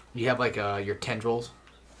you have like your tendrils.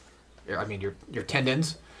 Your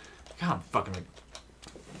tendons. God, I'm fucking.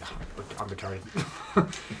 I'm retarded.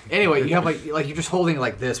 Anyway, you have like you're just holding it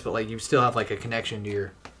like this, but like you still have like a connection to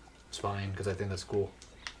your spine because I think that's cool.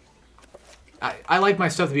 I like my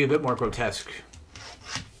stuff to be a bit more grotesque.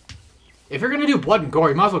 If you're gonna do blood and gore,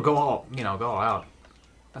 you might as well go all out.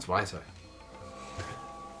 That's what I say.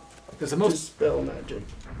 Because the most spell magic,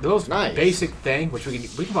 the most basic thing, which we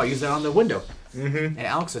can probably use that on the window in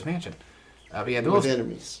Alex's mansion. But yeah, with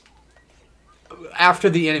enemies. After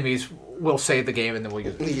the enemies, we'll save the game and then we'll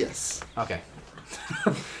use it. Yes. Okay.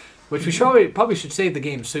 Which we probably should save the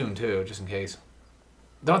game soon too, just in case.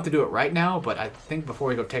 Don't have to do it right now, but I think before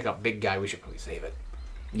we go take out big guy, we should probably save it.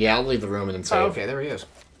 Yeah, I'll leave the room and then save. Oh, okay, there he is.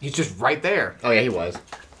 He's just right there. Oh yeah, he was.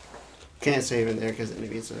 Can't save in there because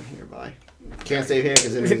enemies are nearby. Can't save here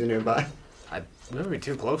because enemies are nearby. We might be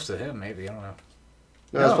too close to him, maybe. I don't know.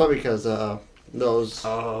 No, it's probably because those.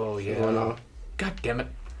 Oh yeah. Going on. God damn it.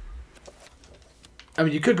 I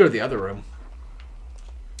mean, you could go to the other room.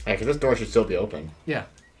 Yeah, because this door should still be open. Yeah.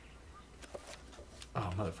 Oh,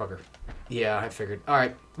 motherfucker. Yeah, I figured. All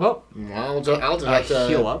right. Well, I'll just have to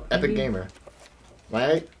heal up. Epic maybe? Gamer.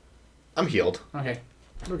 I'm healed. Okay,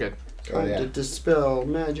 we're good. Oh, yeah. To dispel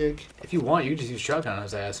magic. If you want, you can just use shotgun on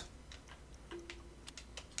his ass.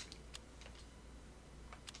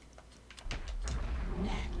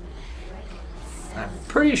 I'm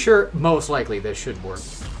pretty sure, most likely, this should work.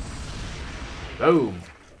 Boom.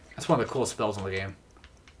 That's one of the coolest spells in the game.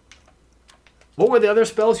 What were the other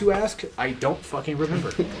spells, you ask? I don't fucking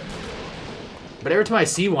remember. But every time I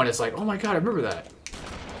see one, it's like, oh my god, I remember that.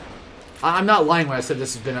 I'm not lying when I said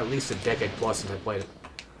this has been at least a decade plus since I played it.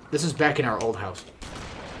 This is back in our old house.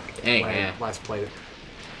 Dang, when I last played it.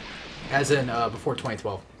 As in, before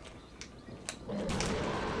 2012.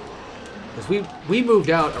 Because we moved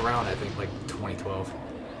out around, I think, like 2012.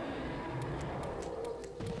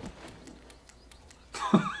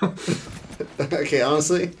 Okay,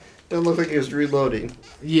 honestly, it looked like he was reloading.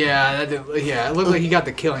 Yeah, it looked like he got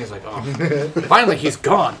the kill and he's like, oh. Finally, he's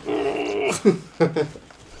gone. I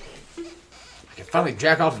can finally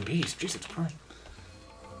jack off in peace. Jesus Christ.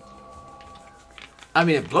 I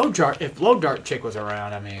mean, if Blow Dart Chick was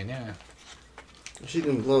around, I mean, yeah. She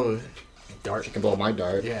can blow it. Dart. She can blow my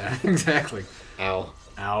dart. Yeah, exactly. Ow.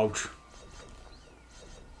 Ouch.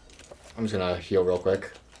 I'm just gonna heal real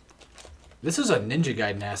quick. This is a Ninja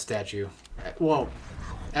Gaiden ass statue. Well,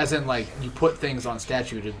 as in, like, you put things on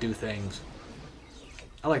statue to do things.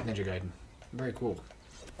 I like Ninja Gaiden. Very cool.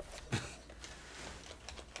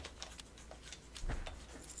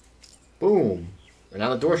 Boom. And now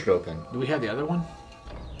the door should open. Do we have the other one?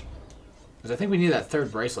 Because I think we need that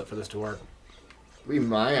third bracelet for this to work. We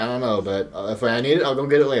might, I don't know, but if I need it, I'll go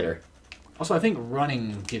get it later. Also, I think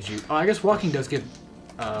running gives you... Oh, I guess walking does give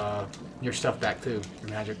your stuff back, too. Your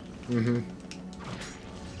magic. Mm-hmm.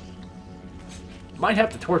 Might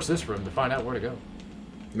have to torch this room to find out where to go.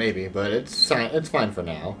 Maybe, but it's fine for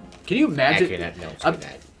now. Can you imagine? Actually, no, screw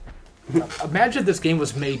that. Imagine if this game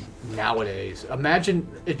was made nowadays. Imagine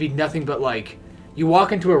it'd be nothing but like you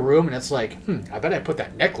walk into a room and it's like, I bet I put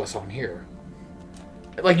that necklace on here.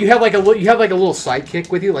 Like you have like a little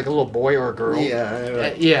sidekick with you, like a little boy or a girl.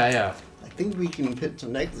 Yeah. Yeah. I think we can put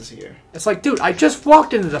some necklace here. It's like, dude, I just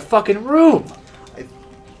walked into the fucking room.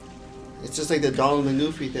 It's just like the Donald and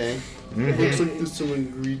Goofy thing. It looks like there's some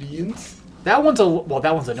ingredients. That one's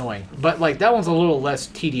that one's annoying, but like that one's a little less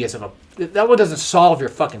tedious of a. That one doesn't solve your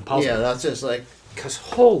fucking puzzle. Yeah, that's just like. Cause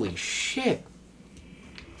holy shit,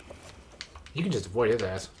 you can just avoid his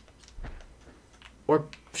ass, or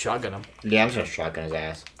shotgun him. Yeah, I'm just gonna shotgun his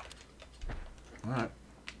ass. All right.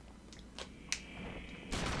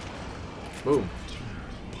 Boom.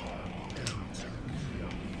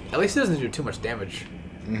 At least he doesn't do too much damage.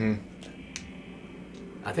 Mm-hmm.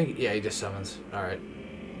 I think, yeah, he just summons. Alright.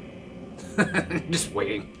 Just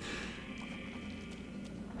waiting.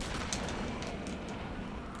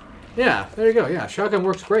 Yeah, there you go. Yeah, shotgun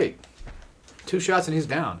works great. 2 shots and he's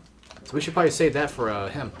down. So we should probably save that for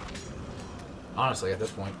him. Honestly, at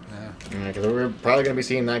this point. Yeah, because we're probably going to be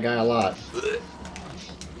seeing that guy a lot.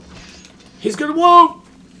 He's gonna whoa!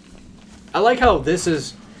 I like how this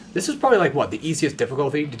is probably like, what, the easiest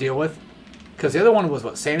difficulty to deal with? Because the other one was,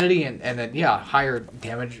 what, Sanity and then, yeah, higher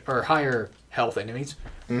damage, or higher health enemies.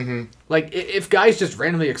 Mm-hmm. Like, if guys just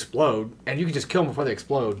randomly explode, and you can just kill them before they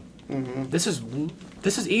explode, this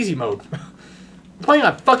is easy mode. I'm playing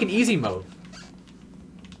on fucking easy mode.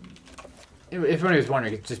 If anybody was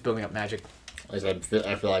wondering, it's just building up magic. At least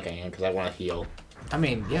I feel like I am, because I want to heal. I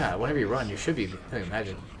mean, yeah, whenever you run, you should be building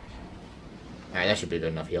magic. Alright, that should be a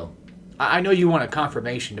good enough heal. I know you want a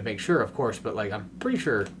confirmation to make sure, of course, but, like, I'm pretty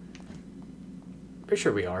sure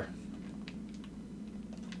we are.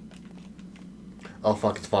 Oh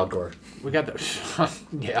fuck, it's Fog Door. We got the...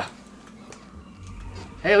 yeah.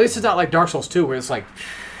 Hey, at least it's not like Dark Souls 2 where it's like...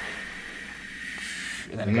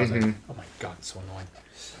 And then it goes like... Oh my god, it's so annoying.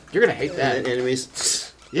 You're gonna hate that. And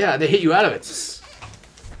enemies. Yeah, they hit you out of it.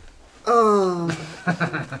 Oh.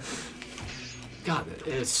 God,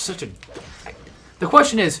 it's such a... The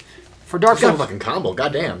question is, for Dark It's got a Souls... fucking combo,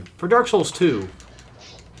 goddamn. For Dark Souls 2,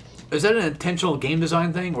 is that an intentional game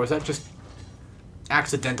design thing, or is that just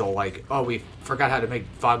accidental? Like, oh, we forgot how to make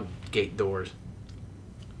fog gate doors.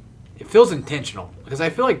 It feels intentional, because I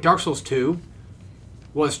feel like Dark Souls 2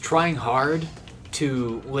 was trying hard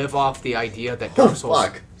to live off the idea that Dark Souls...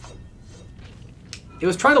 Fuck. It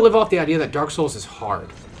was trying to live off the idea that Dark Souls is hard.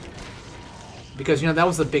 Because, you know, that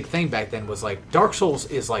was the big thing back then, was like, Dark Souls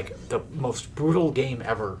is like the most brutal game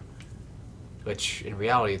ever. Which, in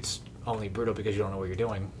reality, it's only brutal because you don't know what you're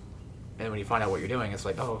doing. And when you find out what you're doing, it's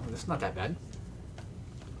like, oh, it's not that bad.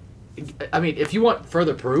 I mean, if you want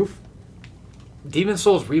further proof, Demon's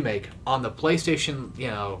Souls Remake on the PlayStation, you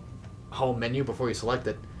know, home menu before you select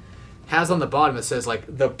it, has on the bottom, it says,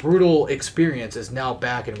 like, the brutal experience is now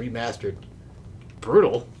back and remastered.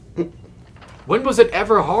 Brutal? When was it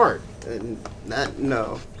ever hard?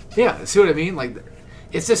 No. Yeah, see what I mean? Like,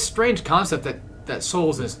 it's this strange concept that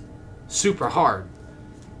Souls is super hard.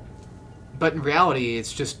 But in reality,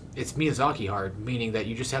 it's Miyazaki hard, meaning that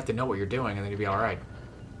you just have to know what you're doing and then you'll be alright.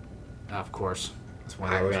 Of course. That's one.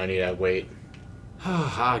 Alright, we're gonna need that wait.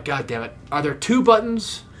 God damn it. Are there 2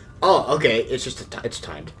 buttons? Oh, okay. It's just it's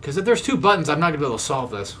timed. Because if there's 2 buttons, I'm not gonna be able to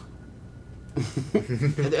solve this.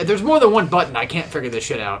 If there's more than 1 button, I can't figure this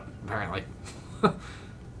shit out, apparently.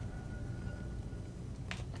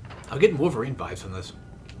 I'm getting Wolverine vibes from this.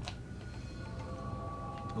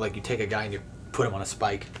 Like, you take a guy and you put him on a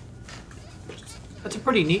spike. That's a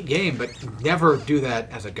pretty neat game, but never do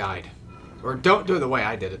that as a guide. Or don't do it the way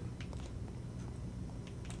I did it.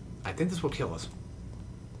 I think this will kill us.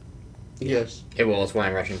 Yes. It will. That's why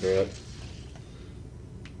I'm rushing through it.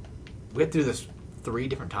 We have to do this 3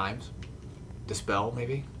 different times. Dispel,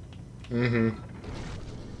 maybe? Mm-hmm.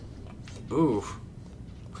 Oof.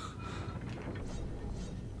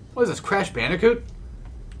 What is this, Crash Bandicoot?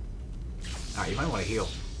 Alright, you might want to heal.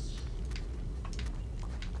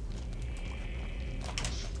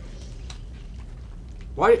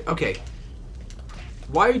 Why? Okay.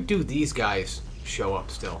 Why do these guys show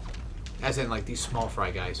up still? As in, like, these small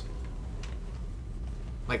fry guys.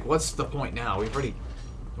 Like, what's the point now?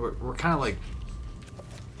 We're kind of like...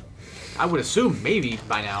 I would assume maybe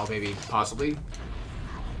by now, maybe possibly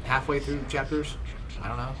halfway through chapters. I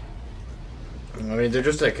don't know. I mean, they're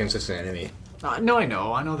just a consistent enemy. No, I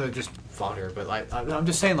know they're just fodder, but like, I'm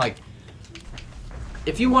just saying, like,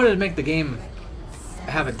 if you wanted to make the game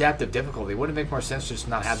have adaptive difficulty, wouldn't it make more sense to just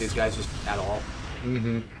not have these guys just at all?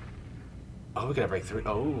 Mm-hmm. Oh, we gotta break through.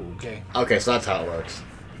 Oh, okay. Okay, so that's how it works.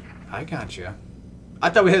 I gotcha. I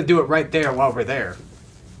thought we had to do it right there while we're there.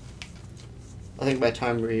 I think by the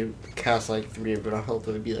time we cast like 3 of our health,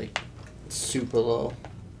 it would be like super low.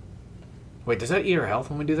 Wait, does that eat our health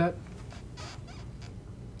when we do that?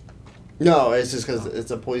 No, it's just because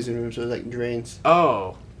it's a poison room, so it like drains.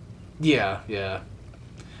 Oh. Yeah, yeah.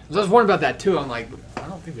 I was wondering about that too. I'm like, I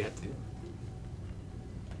don't think we have to do it.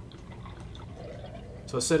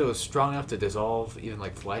 So it said it was strong enough to dissolve even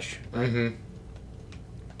like flesh. Right? Mm-hmm.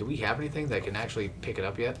 Do we have anything that can actually pick it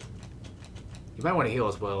up yet? You might want to heal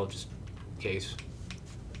as well, just in case.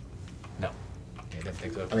 No. Yeah, I didn't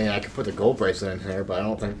think so. I mean, I could put the gold bracelet in there, but I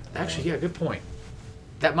don't think... Actually, yeah, good point.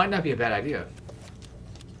 That might not be a bad idea.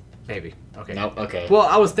 Maybe. Okay. Nope, okay. Well,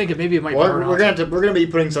 I was thinking maybe it might burn we're gonna be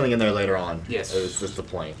putting something in there later on. Yes. It's just the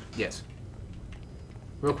point. Yes.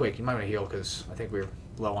 Real quick, you might want to heal, because I think we're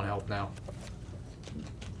low on health now.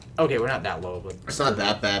 Okay, we're not that low, but... It's not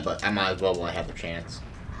that bad, but I might as well while I have the chance.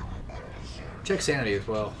 Check sanity as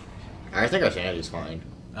well. I think our sanity's fine.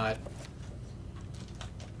 Alright.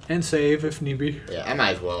 And save if need be. Yeah, I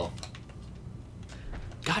might as well.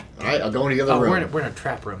 God. Alright, I'll go into the other room. We're in a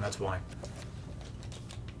trap room, that's why.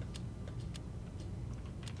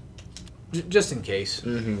 Just in case.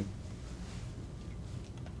 Mm-hmm.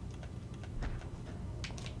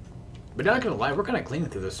 But not gonna lie, we're kind of cleaning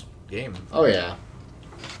through this game. Oh, yeah.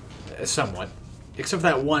 Somewhat. Except for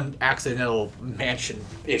that one accidental mansion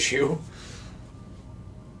issue.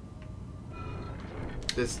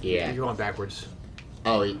 Yeah. You're going backwards.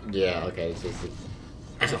 Oh, yeah, okay.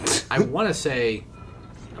 I want to say...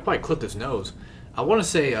 I'll probably clip his nose. I want to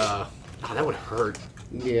say, oh, that would hurt.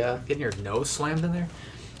 Yeah. Getting your nose slammed in there.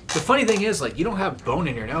 The funny thing is, like, you don't have bone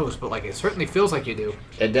in your nose, but, like, it certainly feels like you do.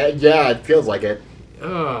 Yeah, it feels like it.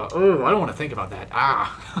 Oh, I don't want to think about that.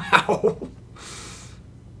 Ah. Ow.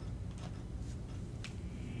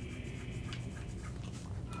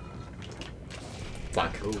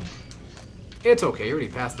 Fuck. Ooh. It's okay. You already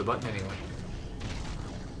passed the button anyway.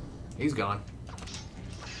 He's gone.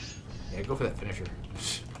 Yeah, go for that finisher.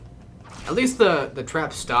 At least the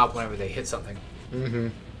traps stop whenever they hit something. Mm-hmm.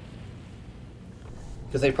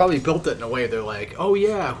 Because they probably built it in a way they're like, oh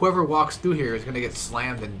yeah, whoever walks through here is going to get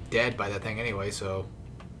slammed and dead by that thing anyway, so...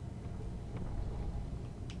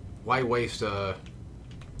 Why waste a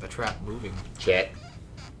trap moving? Shit.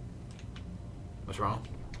 What's wrong?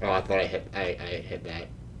 Oh, I thought I hit that.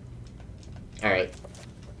 Alright.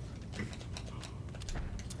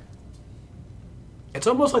 It's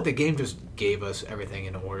almost like the game just gave us everything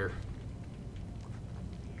in order.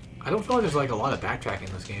 I don't feel like there's like a lot of backtracking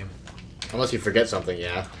in this game. Unless you forget something,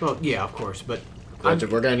 yeah. Well, yeah, of course, but... We're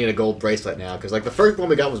gonna need a gold bracelet now, because like the first one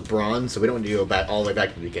we got was bronze, so we don't need to go back all the way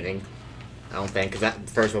back to the beginning. I don't think, because that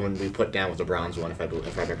first one we put down was the bronze one, if I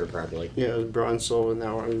remember properly. Yeah, it was bronze, silver,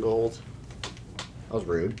 now we're in gold. That was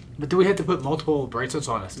rude. But do we have to put multiple bracelets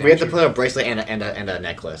on a statue? We have to put a bracelet and a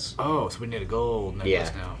necklace. Oh, so we need a gold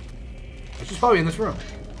necklace now. Which is probably in this room.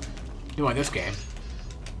 You want this game.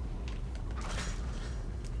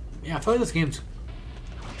 Yeah, I feel like this game's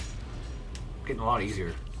getting a lot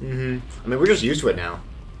easier. Mm-hmm. I mean, we're just used to it now.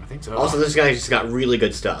 I think so. Also, this guy just got really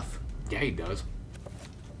good stuff. Yeah, he does.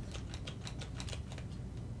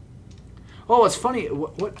 Oh, it's funny.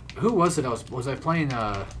 Who was it? Was I playing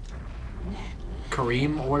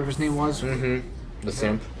Kareem or whatever his name was? Mm-hmm. The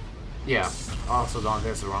simp. Yeah. Also,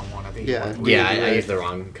 that's the wrong one. I think. Yeah. I used the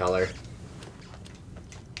wrong color.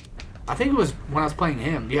 I think it was when I was playing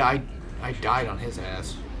him. Yeah, I died on his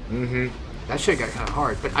ass. Mm-hmm. That shit got kind of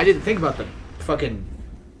hard, but I didn't think about the fucking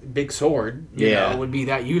big sword. You know, would be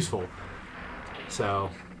that useful. So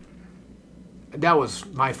that was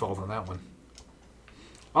my fault on that one.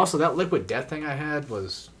 Also, that liquid death thing I had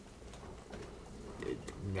was...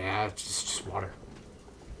 Nah, it's just water.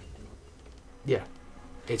 Yeah.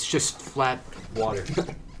 It's just flat water.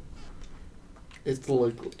 It's the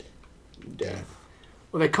liquid death.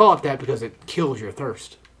 Well, they call it that because it kills your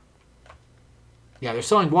thirst. Yeah, they're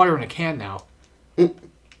selling water in a can now. And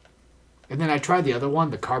then I tried the other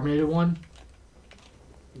one, the carbonated one.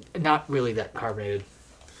 Not really that carbonated.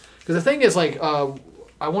 Because the thing is, like,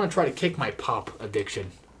 I want to try to kick my pop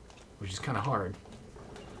addiction, which is kind of hard.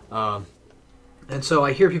 And so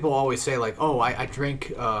I hear people always say, like, oh, I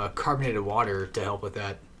drink carbonated water to help with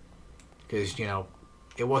that. Because, you know,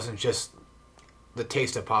 it wasn't just the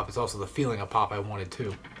taste of pop, it's also the feeling of pop I wanted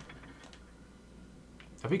too.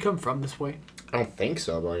 Have we come from this way? I don't think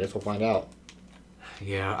so, but I guess we'll find out.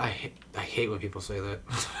 Yeah, I hate when people say that.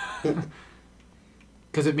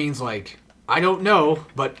 Because it means, like, I don't know,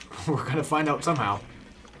 but we're going to find out somehow.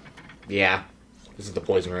 Yeah. This is the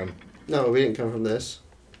poison room. No, we didn't come from this.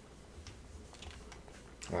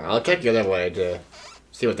 Well, I'll check the other way to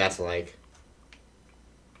see what that's like.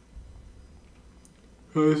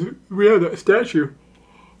 We have that statue.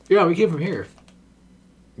 Yeah, we came from here.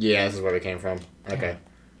 Yeah, this is where we came from. Okay.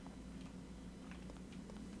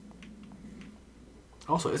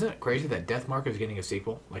 Also, isn't it crazy that Death Mark is getting a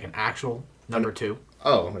sequel? Like an actual number 2?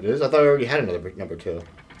 Oh, it is? I thought we already had another number 2.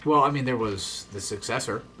 Well, I mean, there was the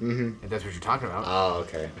successor. Mm-hmm. If that's what you're talking about. Oh,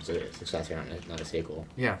 okay. It's a successor, not a sequel.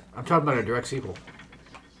 Yeah, I'm talking about a direct sequel.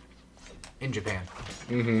 In Japan.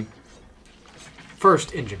 Mm-hmm.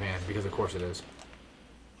 First in Japan, because of course it is.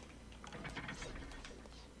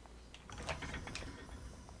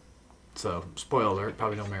 So, spoiler alert,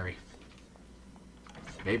 probably no Mary.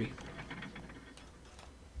 Maybe.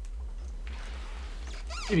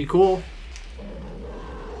 It'd be cool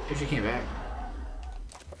if she came back.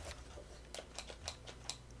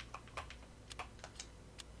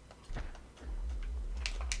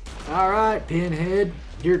 Alright, Pinhead,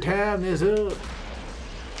 your time is up.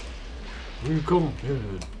 You come,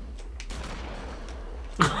 Pinhead.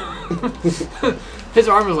 His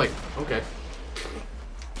arm was like, okay.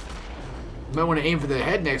 Might want to aim for the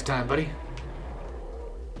head next time, buddy.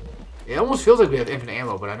 It almost feels like we have infinite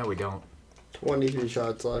ammo, but I know we don't. 23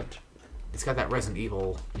 shots left. It's got that Resident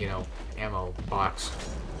Evil, ammo box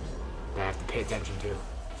that I have to pay attention to.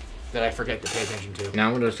 That I forget to pay attention to. Now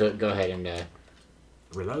I'm going to go ahead and...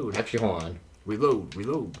 reload. Actually, hold on.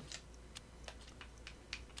 Reload.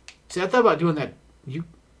 See, I thought about doing that.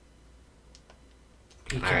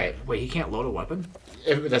 Alright. Wait, he can't load a weapon?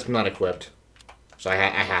 That's not equipped. So I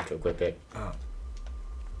have to equip it. Oh.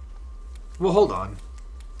 Well, hold on.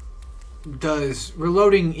 Does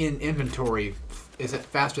reloading in inventory, is it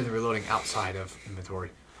faster than reloading outside of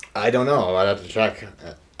inventory? I don't know. I'd have to check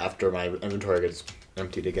after my inventory gets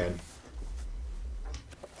emptied again.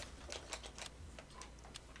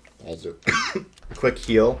 As a quick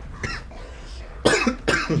heal.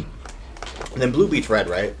 And then blue beats red,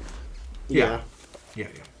 right? Yeah.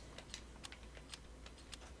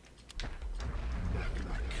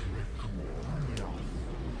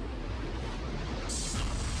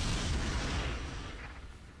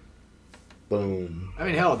 Boom. I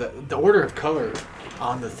mean, hell, the order of color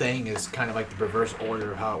on the thing is kind of like the reverse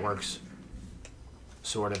order of how it works.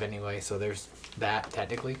 Sort of, anyway. So there's that,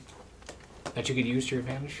 technically, that you could use to your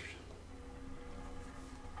advantage.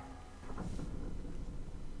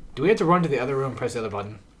 Do we have to run to the other room and press the other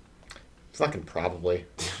button? Fucking probably.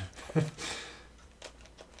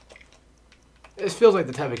 This feels like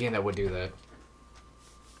the type of game that would do that.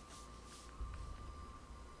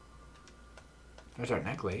 There's our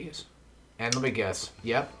necklace. And let me guess.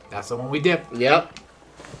 Yep, that's the one we dipped. Yep.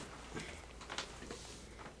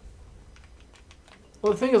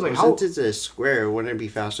 Well, the thing is, like, well, since it's a square, wouldn't it be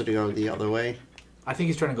faster to go the other way? I think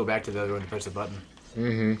he's trying to go back to the other one to press the button.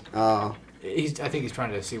 Mm-hmm. Oh. I think he's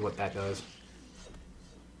trying to see what that does.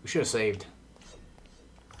 We should have saved.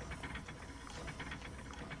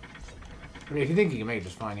 I mean, if you think you can make it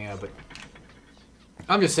just fine, yeah, but...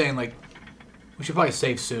 I'm just saying, like, we should probably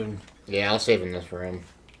save soon. Yeah, I'll save in this room.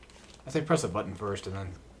 I say press the button first, and then...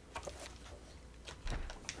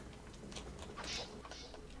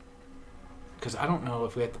 Because I don't know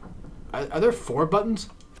if we have to... Are there 4 buttons?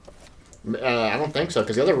 I don't think so,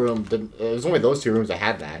 because the other room... There's only those 2 rooms that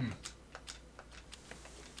had that.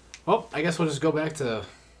 Well, I guess we'll just go back to...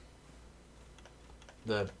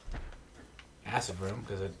 the acid room,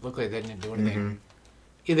 because it looked like they didn't do anything. Mm-hmm.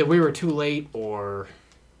 Either we were too late, or...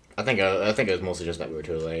 I think it was mostly just that we were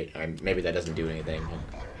too late. Or maybe that doesn't do anything.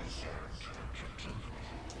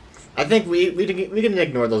 I think we can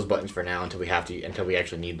ignore those buttons for now until we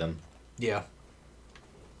actually need them. Yeah.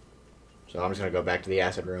 So I'm just gonna go back to the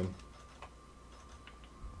acid room.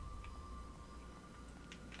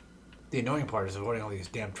 The annoying part is avoiding all these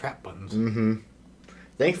damn trap buttons. Mm-hmm.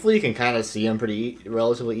 Thankfully, you can kind of see them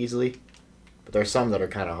relatively easily, but there's some that are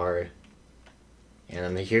kind of hard.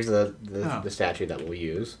 And then here's the statue that we'll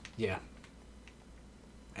use. Yeah.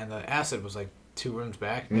 And the acid was like 2 rooms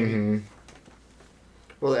back, maybe. Mm-hmm.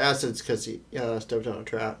 Well, the acid's because he stepped on a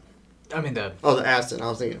trap. I mean the... Oh, the acid. I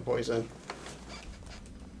was thinking poison.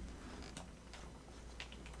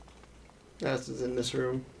 Acid's in this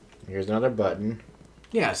room. Here's another button.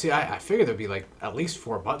 Yeah, see, I figured there'd be like at least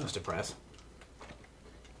 4 buttons to press.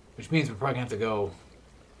 Which means we're probably going to have to go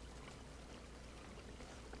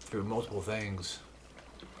through multiple things.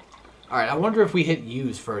 Alright, I wonder if we hit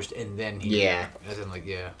use first and then he... Yeah. As in, like,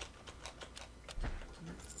 yeah.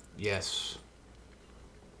 Yes.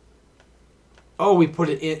 Oh, we put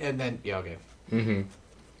it in and then... Yeah, okay. Mm-hmm.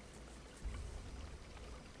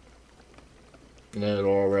 And then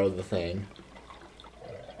it'll roll the thing.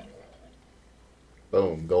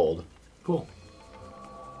 Boom, gold. Cool.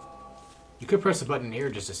 You could press the button here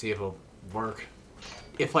just to see if it'll work.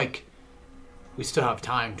 If, like, we still have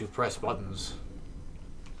time to press buttons.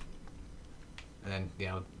 And then, you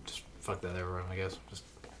know, just fuck that everyone, I guess. Just...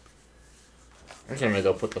 I'm just gonna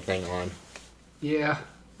go put the thing on. Yeah,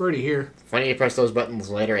 we're already here. If I need to press those buttons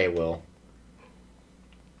later, I will.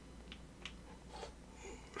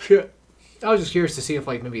 Shit. I was just curious to see if,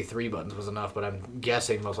 like, maybe 3 buttons was enough, but I'm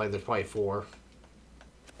guessing most likely there's probably 4.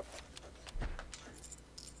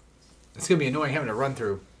 It's gonna be annoying having to run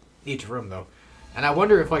through each room, though. And I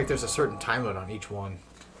wonder if, like, there's a certain time limit on each one.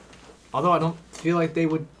 Although I don't feel like they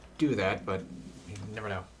would do that, but you never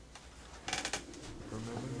know.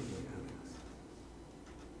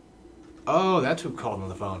 Oh, that's who called on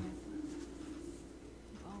the phone.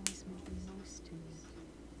 You've always meant the most to me.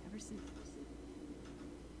 Ever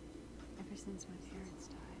since my parents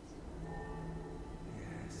died.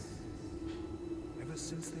 Yes. Ever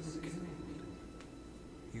since they were killed.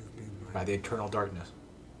 You've been my... By the eternal darkness.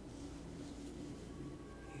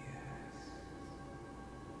 Yes.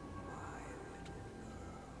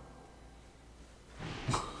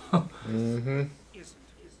 My little girl. Mm-hmm.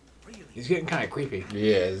 He's getting kind of creepy.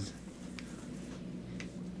 He is.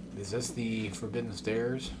 Is this the Forbidden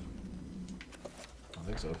Stairs? I don't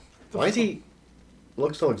think so. Why does he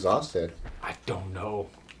look so exhausted? I don't know.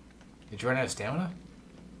 Did you run out of stamina?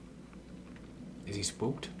 Is he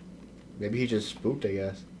spooked? Maybe he just spooked, I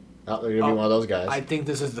guess. Oh, they're gonna be one of those guys. I think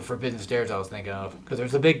this is the Forbidden Stairs I was thinking of. Because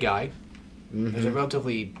there's the big guy. Mm-hmm. There's a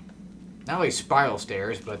relatively... Not really spiral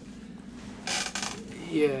stairs, but...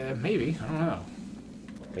 Yeah, maybe. I don't know.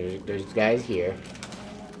 There's guys here.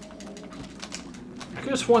 I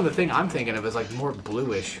could have sworn the thing I'm thinking of is like more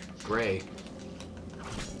bluish gray.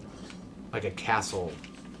 Like a castle.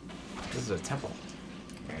 This is a temple.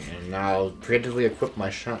 And now I'll preemptively equip my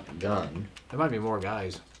shotgun. There might be more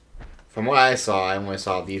guys. From what I saw, I only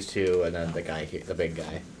saw these 2 and then the guy here, the big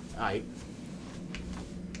guy. Alright.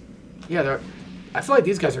 Yeah, they're... I feel like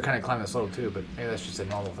these guys are kind of climbing slow too, but maybe that's just a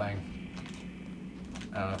normal thing.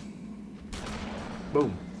 I don't know.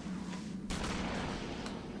 Boom.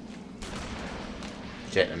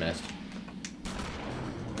 Shit, I missed.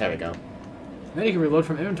 There we go. Then you can reload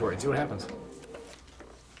from inventory and see what happens.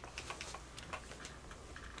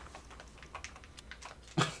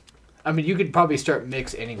 I mean, you could probably start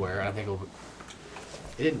mix anywhere. I think it'll...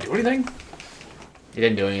 It didn't do anything? He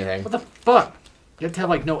didn't do anything. What the fuck? You have to have,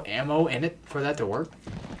 like, no ammo in it for that to work?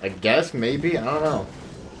 I guess, maybe? I don't know.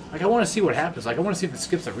 Like, I want to see what happens. Like, I want to see if it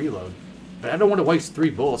skips a reload. But I don't want to waste 3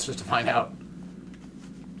 bullets just to find out.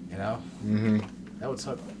 You know? Mm-hmm. That would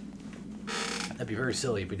suck. That'd be very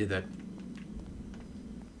silly if we did that.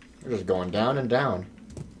 We're just going down and down.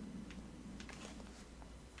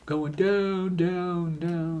 Going down, down,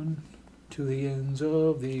 down to the ends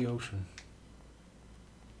of the ocean.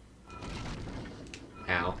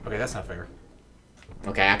 Ow. Okay, that's not fair.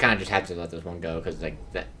 Okay, I kind of just had to let this one go because like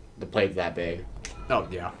the plate's that big. Oh,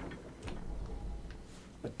 yeah.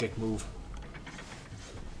 A dick move.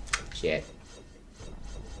 Shit.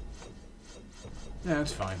 Yeah,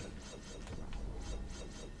 that's fine.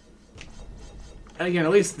 And again,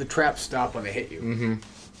 at least the traps stop when they hit you. Mm-hmm.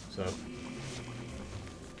 So.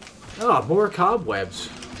 Oh, more cobwebs.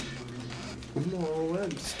 More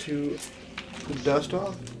webs to dust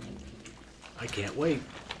off. I can't wait.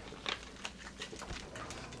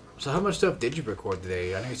 So how much stuff did you record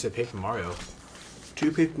today? I know you said Paper Mario.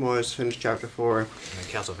 2 Paper Marios, finished Chapter 4. And then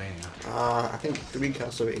Castlevania. I think 3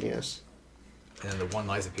 Castlevanias. And then the 1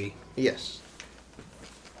 Liza P. Yes.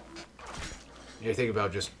 You're thinking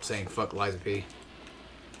about just saying fuck Liza P.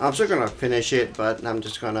 I'm still gonna finish it, but I'm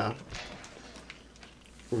just gonna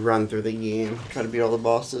run through the game, try to beat all the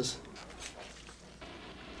bosses.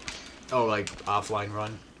 Oh, like offline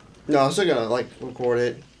run? No, I'm still gonna like record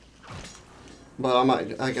it, but I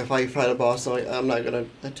might like if I fight a boss, I'm not gonna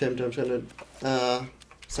attempt. I'm just gonna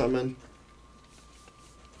summon.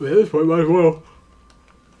 Well, at this point, might as well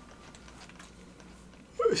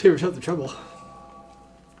save yourself the trouble.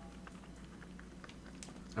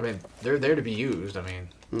 I mean, they're there to be used. I mean.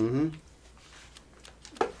 Mm-hmm.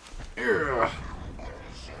 Ugh.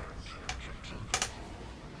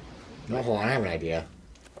 No, hold on, I have an idea.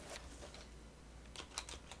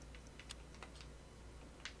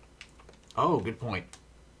 Oh, good point.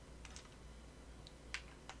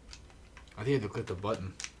 I think you have to click the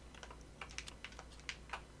button.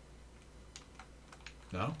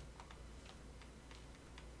 No?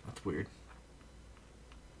 That's weird.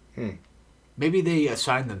 Maybe they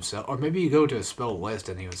assign themselves, or maybe you go to a spell list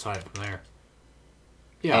and you assign it from there.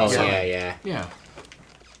 Yeah. Oh, yeah. Yeah.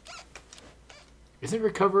 Isn't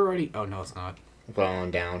recover already? Oh, no, it's not.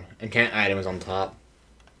 going down. Enchant item is on top.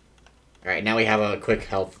 Alright, now we have a quick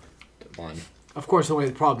health one. Of course, the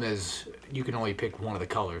only problem is you can only pick one of the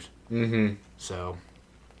colors. Mm-hmm. So,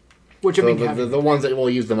 which I mean, the ones that we'll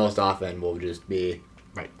use the most often will just be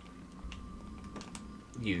right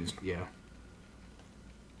used. Yeah.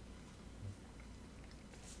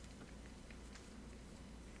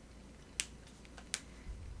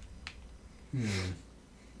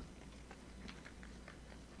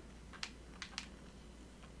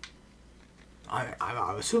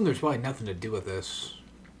 I assume there's probably nothing to do with this.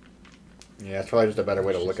 Yeah, it's probably just a better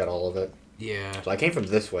way to look at all of it. Yeah. So I came from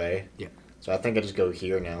this way. Yeah. So I think I just go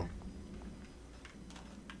here now.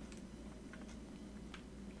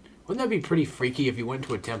 Wouldn't that be pretty freaky if you went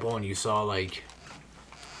to a temple and you saw, like,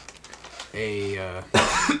 a,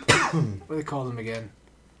 what do they call them again?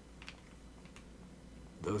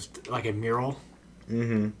 Those, like a mural?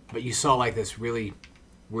 Mm-hmm. But you saw, like, this really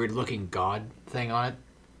weird-looking god thing on it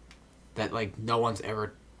that, like, no one's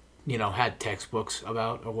ever, you know, had textbooks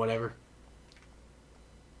about or whatever.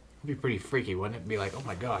 It'd be pretty freaky, wouldn't it? Be like, oh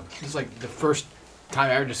my god. This is, like, the first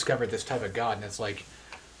time I ever discovered this type of god, and it's, like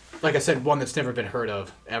I said, one that's never been heard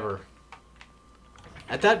of, ever.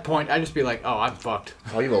 At that point, I'd just be like, oh, I'm fucked.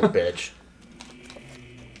 Oh, you little bitch.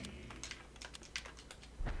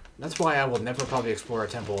 That's why I will never probably explore a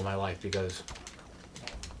temple in my life, because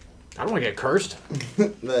I don't want to get cursed.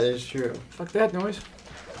 That is true. Fuck that noise.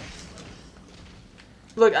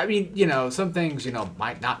 Look, I mean, you know, some things, you know,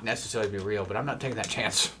 might not necessarily be real, but I'm not taking that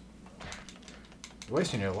chance. You're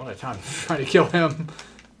wasting a lot of time trying to kill him.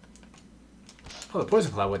 Oh, the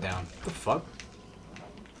poison cloud went down. What the fuck?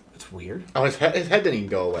 That's weird. Oh, his head didn't even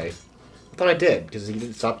go away. I thought I did, because he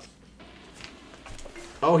didn't stop.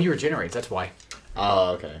 Oh, he regenerates, that's why.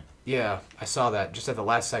 Oh, okay. Yeah, I saw that just at the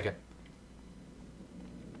last second.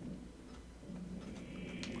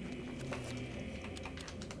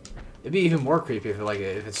 It'd be even more creepy if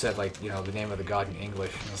it said, like, you know, the name of the god in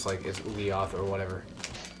English, and it's like, it's Ulioth or whatever.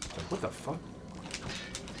 It's like, what the fuck?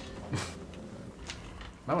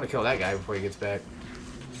 I want to kill that guy before he gets back.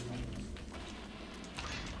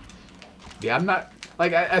 Yeah, I'm not...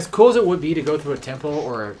 Like, as cool as it would be to go through a temple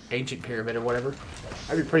or an ancient pyramid or whatever,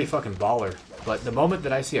 I'd be pretty fucking baller. But the moment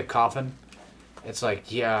that I see a coffin, it's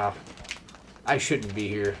like, yeah, I shouldn't be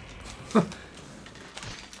here.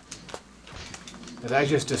 Because I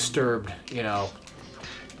just disturbed, you know,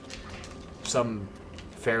 some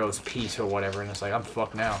pharaoh's peace or whatever, and it's like, I'm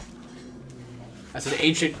fucked now. That's an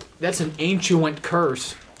ancient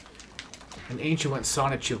curse. An ancient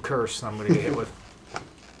Sonichu curse I'm gonna get hit with.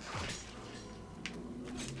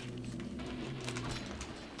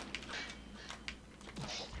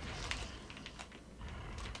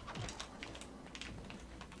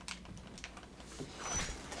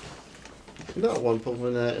 Not one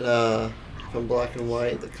Pokemon that, from Black and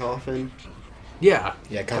White, the coffin. Yeah.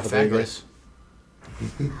 Yeah, Cofagris.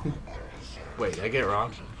 Wait, did I get it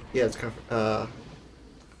wrong? Yeah, it's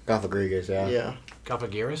Cofagrigus, yeah. Yeah.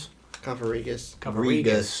 Cofagirus? Cofagrigus.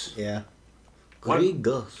 Cofagrigus. Yeah.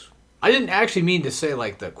 Grigus. I didn't actually mean to say,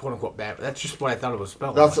 like, the quote-unquote bad. That's just what I thought it was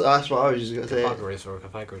spelled. That's what I was just going to say. Cofagris or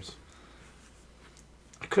Cofagris.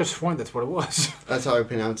 I could have sworn that's what it was. That's how I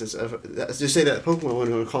pronounce it. Just say that Pokemon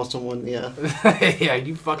when we call someone, yeah. Yeah,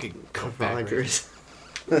 you fucking Cofagris.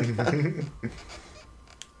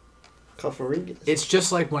 Cofagrigus. It's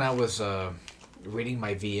just like when I was reading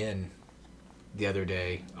my VN the other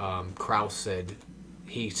day. Kraus said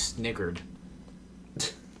he sniggered.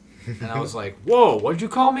 And I was like, whoa, what'd you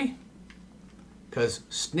call me? Because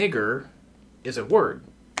snigger is a word.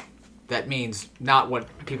 That means not what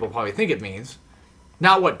people probably think it means.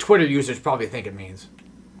 Not what Twitter users probably think it means.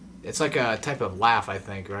 It's like a type of laugh, I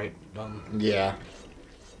think, right? Yeah.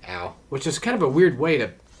 Ow. Which is kind of a weird way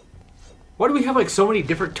to... Why do we have, like, so many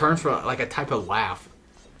different terms for, like, a type of laugh?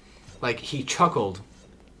 Like, he chuckled.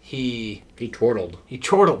 He chortled. He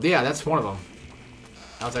chortled. Yeah, that's one of them.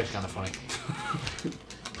 That was actually kind of funny.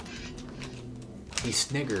 He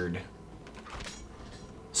sniggered.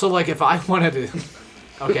 So, like, if I wanted to...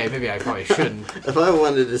 Okay, maybe I probably shouldn't. If I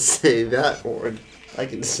wanted to say that word, I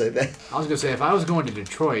can say that. I was going to say, if I was going to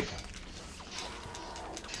Detroit...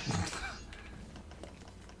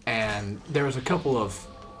 and there was a couple of,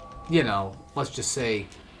 you know, let's just say...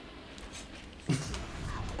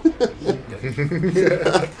 I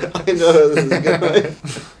know how this is going.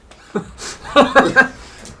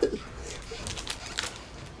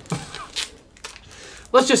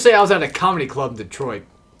 Let's just say I was at a comedy club in Detroit.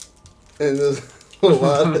 And there's a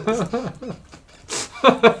lot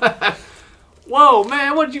Whoa,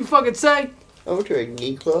 man, what did you fucking say? I went to a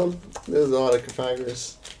geek club. There's a lot of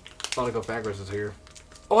Cofagris. A lot of Cofagris is here.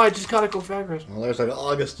 Oh, I just gotta go Fagras. Well, there's like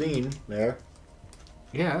Augustine there.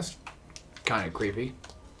 Yeah, that's kind of creepy.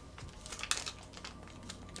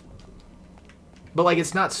 But, like,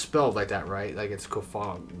 it's not spelled like that, right? Like, it's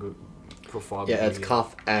Kofag. Yeah, it's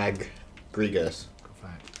Kofag Grigus.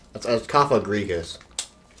 Kofag. That's Kofag Grigus.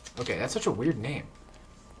 Okay, that's such a weird name.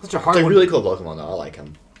 Such a hard It's a one. really cool Pokemon, though. I like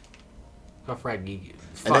him. Kofag Grigus.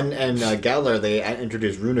 And then Galar, they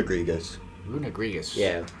introduced Runagrigus. Runagrigus.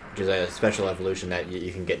 Yeah, which is a special evolution that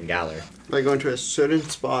you can get in Galar. By going to a certain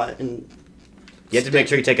spot and... You have to make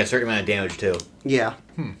sure you take a certain amount of damage, too. Yeah.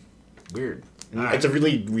 Weird. It's a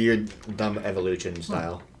really weird, dumb evolution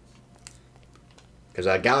style.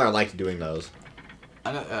 Because Galar liked doing those.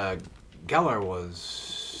 Galar was...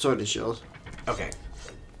 Sword and Shield. Okay.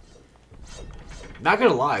 Not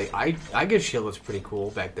gonna lie, I guess Shield was pretty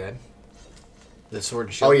cool back then. The Sword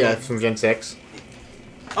and Shield. Oh, yeah, from Gen 6.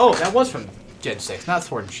 Oh, that was from Gen 6, not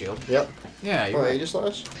Sword and Shield. Yep. Yeah, you're right.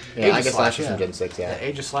 Aegislash? Yeah, Aegislash, Aegislash was yeah. from Gen 6, yeah.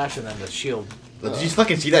 The Aegislash and then the Shield. Did you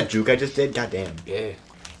fucking see that juke I just did? God damn. Yeah.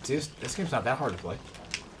 See, this game's not that hard to play.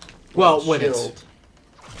 Well, when it's...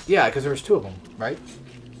 Yeah, because there was two of them, right?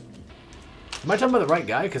 Am I talking about the right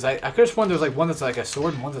guy? Because I could have sworn there's like one that's like a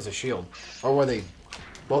sword and one that's a shield. Or were they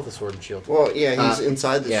both a sword and shield? Well, yeah, he's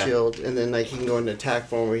inside the shield, and then like he can go into attack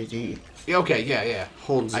form where he Okay, yeah.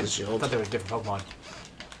 holds I the shield. thought there was different Pokemon.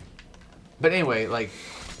 But anyway, like...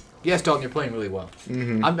 Yes, Dalton, you're playing really well.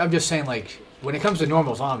 Mm-hmm. I'm just saying, like, when it comes to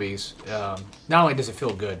normal zombies, not only does it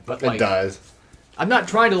feel good, but like... It does. I'm not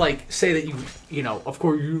trying to like say that you know, of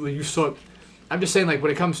course you suck. I'm just saying like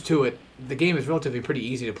when it comes to it, the game is relatively pretty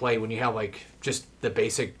easy to play when you have like just the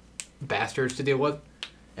basic bastards to deal with,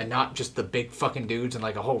 and not just the big fucking dudes and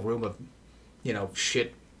like a whole room of, you know,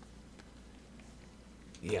 shit.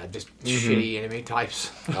 Yeah, just shitty enemy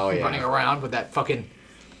types Oh, yeah. running around with that fucking,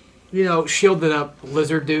 you know, shielded up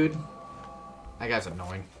lizard dude. That guy's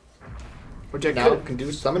annoying. Which I Now can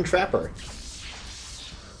do Summon Trapper.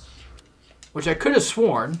 Which I could have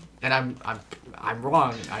sworn, and I'm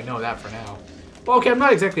wrong. I know that for now. Well, okay, I'm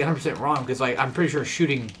not exactly 100% wrong because like I'm pretty sure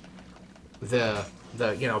shooting the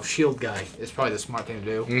you know shield guy is probably the smart thing to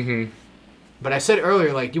do. Mm-hmm. But I said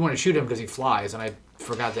earlier like you want to shoot him because he flies, and I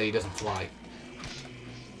forgot that he doesn't fly.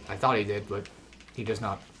 I thought he did, but he does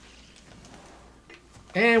not.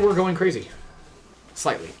 And we're going crazy,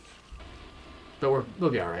 slightly, but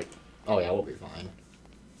we'll be all right. Oh yeah, we'll be fine.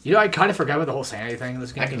 You know, I kind of forgot about the whole sanity thing in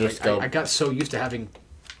this game. I can just go. I got so used to having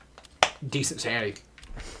decent sanity.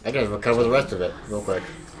 I can just recover the rest of it real quick.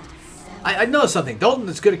 I know something. Dalton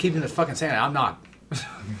is good at keeping his fucking sanity. I'm not.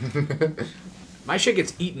 My shit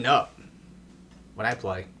gets eaten up when I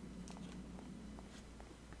play.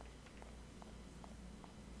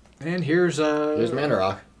 And here's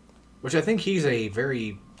Mandarok. which I think he's a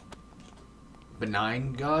very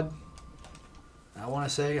benign god. I want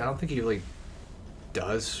to say. I don't think he really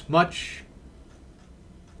does much.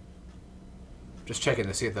 Just checking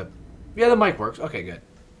to see if the mic works. Okay, good.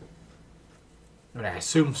 I mean, I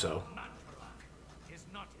assume so. Is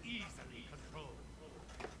not easily controlled.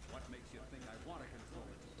 What makes you think I want to control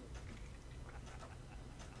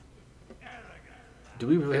it? Do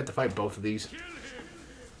we really have to fight both of these?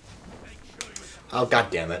 Oh god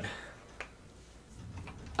damn it.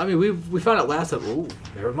 I mean, we found out last time. Ooh,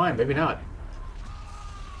 never mind. Maybe not.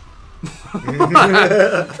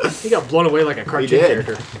 He got blown away like a cartoon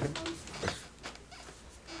character.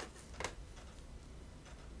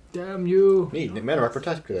 Damn you. Neat. Mandarok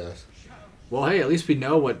protected us. Well, hey, at least we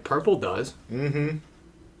know what purple does. Mm-hmm.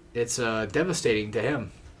 It's devastating to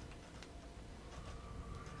him.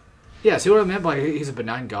 Yeah, see what I meant by he's a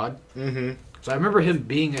benign god? Mm-hmm. So I remember him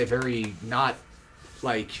being a very not,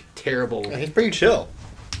 like, terrible... Yeah, he's pretty chill.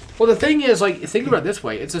 Well, the thing is, like, think about it this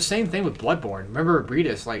way. It's the same thing with Bloodborne. Remember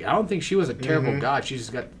Breedis? Like, I don't think she was a terrible god. She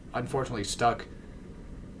just got, unfortunately, stuck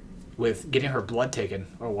with getting her blood taken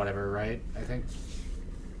or whatever, right? I think.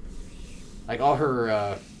 Like, all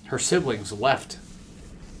her siblings left.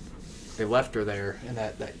 They left her there in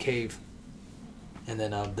that cave. And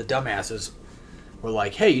then the dumbasses were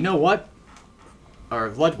like, hey, you know what? Or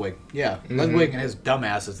Ludwig. Yeah. Ludwig and his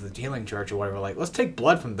dumbasses, the healing church or whatever, like, let's take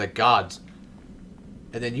blood from the gods.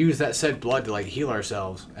 And then use that said blood to, like, heal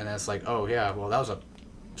ourselves. And it's like, oh, yeah, well, that was a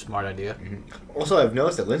smart idea. Also, I've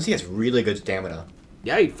noticed that Lindsay has really good stamina.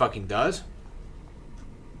 Yeah, he fucking does.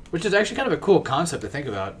 Which is actually kind of a cool concept to think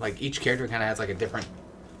about. Like, each character kind of has, like, a different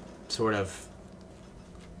sort of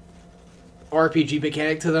RPG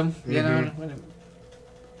mechanic to them, you know?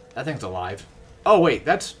 That thing's alive. Oh, wait,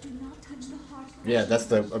 that's... Yeah, that's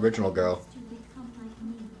the original girl.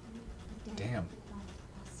 Damn.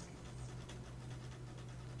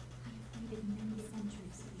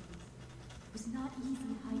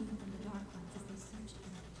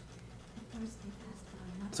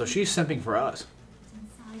 So she's simping for us.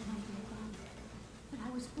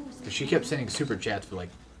 She kept sending super chats for like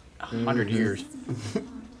 100 years.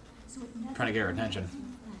 Trying to get our attention.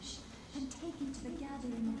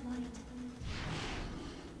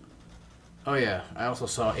 Oh yeah, I also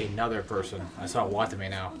saw another person. I saw Watame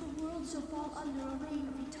now.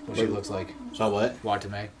 What she looks like. Saw what?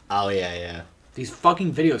 Watame. Oh yeah, yeah. These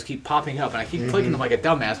fucking videos keep popping up, and I keep clicking them like a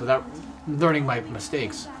dumbass without learning my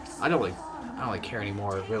mistakes. I don't really care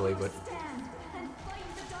anymore, really, but.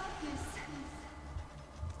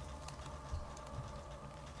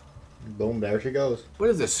 Boom, there she goes.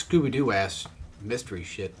 What is this Scooby-Doo ass mystery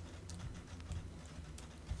shit?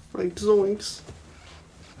 Like zoinks.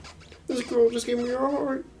 This girl just gave me her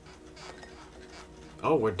heart.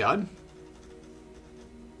 Oh, we're done?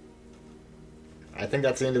 I think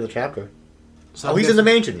that's the end of the chapter. So he's in the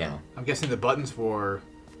mansion now. I'm guessing the buttons for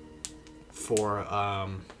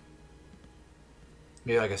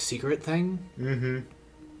maybe like a secret thing? Mm-hmm.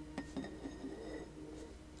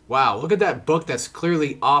 Wow, look at that book that's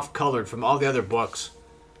clearly off-colored from all the other books.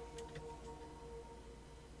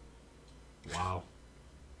 Wow.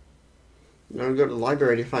 Now we go to the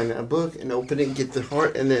library to find that book and open it and get the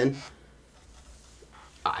heart, and then...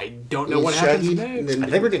 I don't know what happens next. I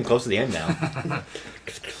think we're getting close to the end now.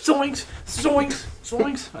 Zoinks! Zoinks!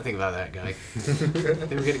 Zoinks! I think about that guy.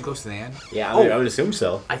 They were getting close to the end. Yeah, I would assume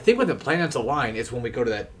so. I think when the planets align is when we go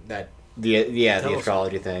to that the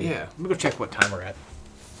astrology thing. Yeah, let me go check what time we're at.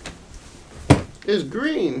 It's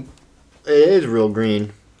green. It is real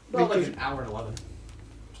green. Well, like an hour and 11.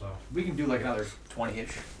 So we can do like another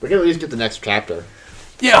 20-ish. We can at least get the next chapter.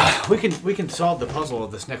 Yeah, we can solve the puzzle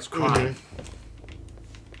of this next crime.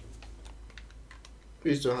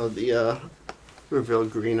 We still have the reveal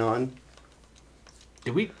green on.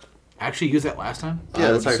 Did we actually use that last time?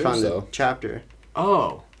 Yeah, that's how I found the chapter.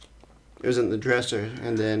 Oh. It was in the dresser,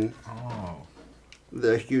 and then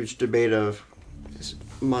the huge debate of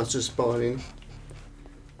monster spawning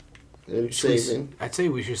and saving. I'd say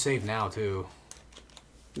we should save now, too.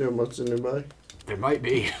 There are monsters nearby. There might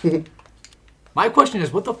be. My question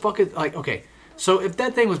is, what the fuck is... Like, okay, so if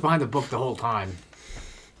that thing was behind the book the whole time,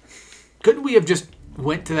 couldn't we have just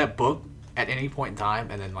went to that book at any point in time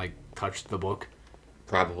and then, like, touched the book?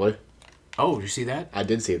 Probably. Oh, did you see that? I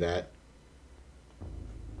did see that.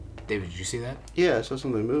 David, did you see that? Yeah, I saw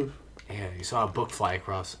something move. Yeah, you saw a book fly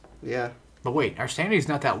across. Yeah. But wait, our sanity's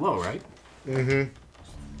not that low, right? Mm-hmm.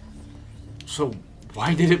 So,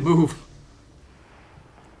 why did it move?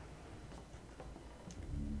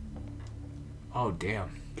 Oh,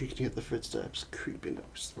 damn. You can hear the footsteps creeping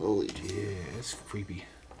up slowly. Yeah, it's creepy.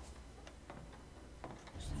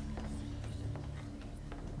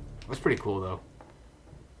 That's pretty cool, though.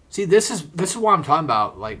 See, this is what I'm talking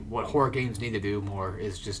about. Like, what horror games need to do more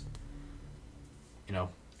is just, you know,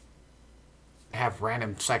 have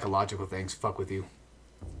random psychological things fuck with you.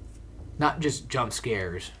 Not just jump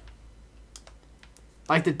scares.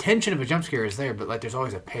 Like, the tension of a jump scare is there, but, like, there's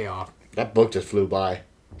always a payoff. That book just flew by.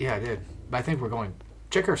 Yeah, I did. But I think we're going...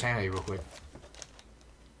 Check our sanity real quick.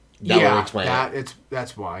 That will explain it.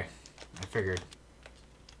 That's why. I figured.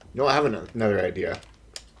 You know, I have another idea.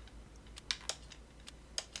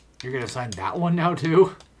 You're going to sign that one now,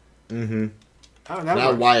 too? Mm-hmm. Oh,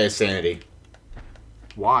 now, why is sanity?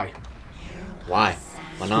 Why? Why?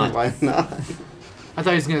 Why not? Why not? I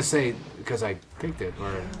thought he was going to say, because I picked it,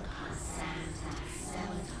 or...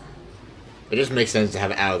 It just makes sense to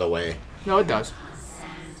have it out of the way. No, it does.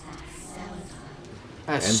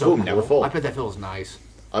 That's And so boom, cool. never full. I bet that feels nice.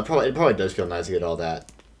 It probably does feel nice to get all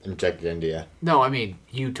that injected into you. No, I mean,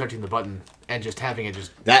 you touching the button and just having it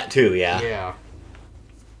just... That too, yeah. Yeah.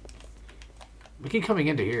 We keep coming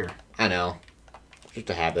into here. I know. Just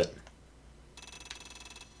a habit.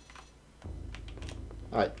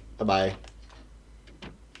 Alright, bye-bye.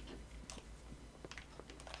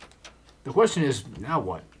 The question is, now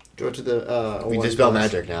what? Go to the, We dispel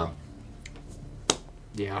magic now.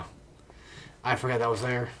 Yeah. I forgot that was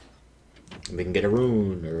there. We can get a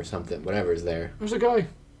rune or something, whatever's there. There's a guy.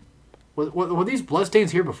 Were these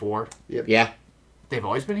bloodstains here before? Yep. Yeah. They've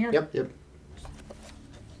always been here? Yep. Yep.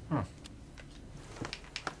 Huh.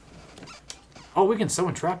 Oh, we can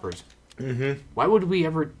summon trappers. Mm-hmm. Why would we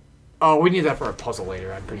ever... Oh, we need that for a puzzle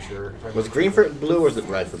later, I'm pretty sure. Was it green for blue or was it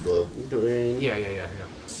red for blue? Green. Yeah.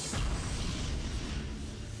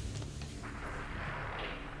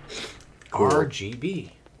 Cool.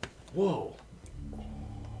 RGB. Whoa.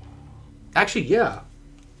 Actually, yeah.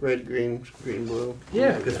 Red, green, green, blue.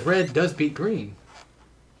 Yeah, because red does beat green.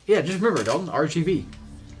 Yeah, just remember, Dalton, RGB.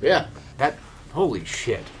 Yeah. That... Holy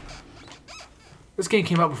shit. This game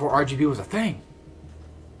came out before RGB was a thing.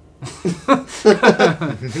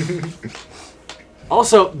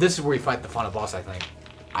 Also, this is where you fight the final boss, I think.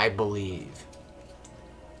 I believe.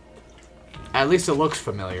 At least it looks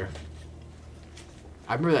familiar.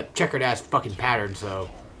 I remember that checkered ass fucking pattern, so.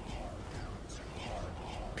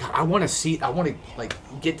 God, I want to like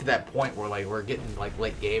get to that point where like we're getting like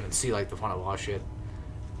late game and see like the final boss shit.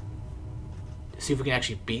 See if we can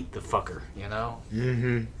actually beat the fucker, you know?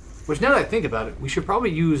 Mm-hmm. Which, now that I think about it, we should probably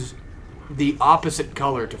use the opposite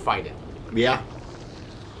color to fight it. Yeah.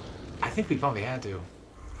 I think we probably had to.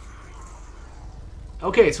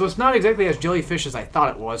 Okay, so it's not exactly as jellyfish as I thought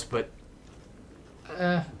it was, but...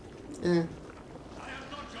 I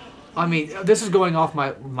mean, this is going off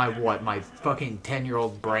my fucking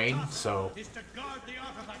 10-year-old brain, so...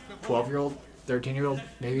 12-year-old? 13-year-old,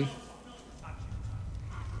 maybe?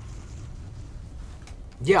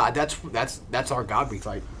 Yeah, that's our Godby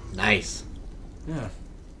fight. Nice. Yeah.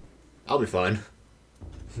 That'll be fun.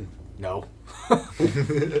 No.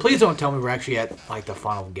 Please don't tell me we're actually at, like, the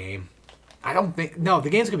final game. I don't think... No, the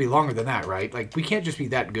game's gonna be longer than that, right? Like, we can't just be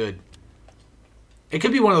that good. It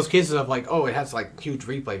could be one of those cases of, like, oh, it has, like, huge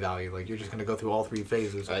replay value. Like, you're just gonna go through all 3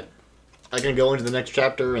 phases. I can go into the next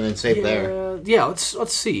chapter and then save there. Yeah,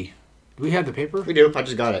 let's see. Do we have the paper? We do. I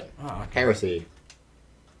just got it. Oh, okay. Heresy.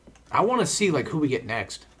 I want to see, like, who we get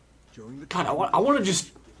next. God, I want to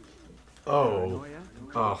just... Oh.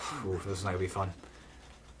 Oof, this is not gonna be fun.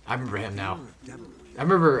 I remember him now. I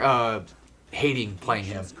remember hating playing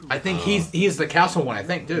him. I think he's the castle one, I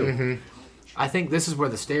think, too. Mm-hmm. I think this is where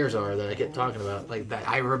the stairs are that I kept talking about. Like, that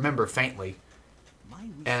I remember faintly.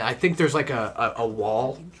 And I think there's, like, a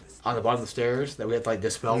wall on the bottom of the stairs that we have to, like,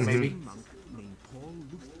 dispel, maybe.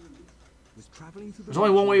 There's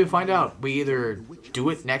only one way to find out. We either do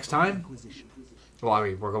it next time. Well, I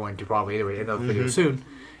mean, we're going to probably anyway end the video soon.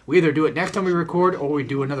 We either do it next time we record, or we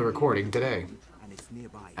do another recording today.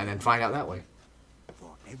 And then find out that way.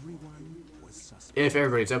 If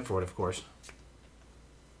everybody's up for it, of course.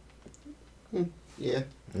 Yeah.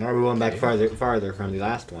 Now we're going back farther from the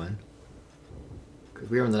last one. Because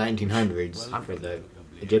we were in the 1900s for the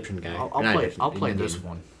Egyptian guy. I'll play this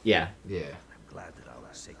one. Yeah. Yeah.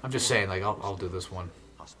 I'm just saying, like, I'll do this one.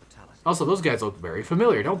 Also, those guys look very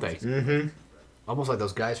familiar, don't they? Mm-hmm. Almost like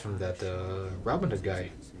those guys from that Robin Hood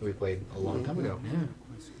guy that we played a long time ago. Yeah.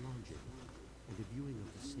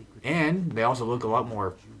 And they also look a lot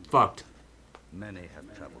more fucked. Many have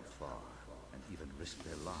traveled far and even risked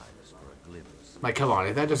their lives for a glimpse. Like, come on,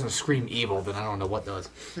 if that doesn't scream evil, then I don't know what does.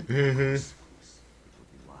 Mm-hmm.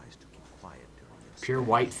 Pure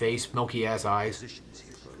white face, milky ass eyes.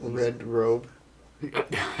 Red robe.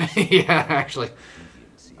 Yeah, actually.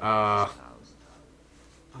 I'm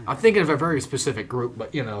thinking of a very specific group,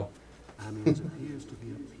 but you know.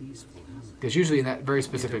 Because usually in that very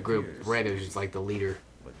specific group, red is just like the leader.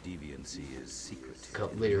 But deviancy is secret.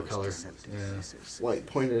 Leader color. Yeah. White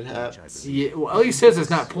pointed hats. Yeah, well, he says it's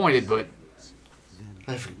not pointed, but...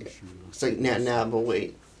 I forget. It's like, nah, but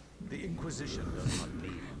wait. The Inquisition does not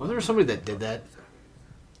need. Wasn't there somebody that did that?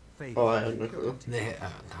 Oh, I have no clue. I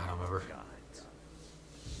don't remember.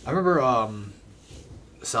 I remember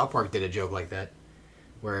South Park did a joke like that,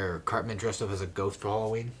 where Cartman dressed up as a ghost for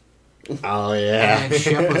Halloween. Oh, yeah. And then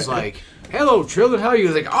Chef was like, "Hello, children, how are you?"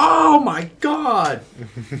 He was like, "Oh, my God."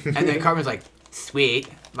 And then Cartman's like, "Sweet.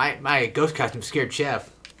 My ghost costume scared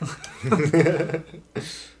Chef."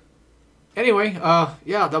 Anyway, yeah,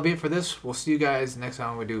 that'll be it for this. We'll see you guys next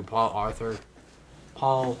time we do Paul Atreides.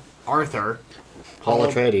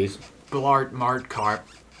 Blart Mart Carp.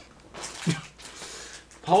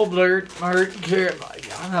 Paul Blart Mart Carp.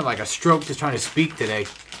 I'm having like a stroke just trying to speak today.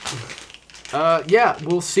 Yeah,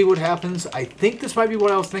 we'll see what happens. I think this might be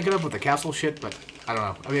what I was thinking of with the castle shit, but I don't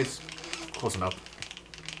know. I mean, it's close enough.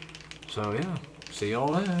 So, yeah. See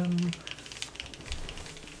y'all then.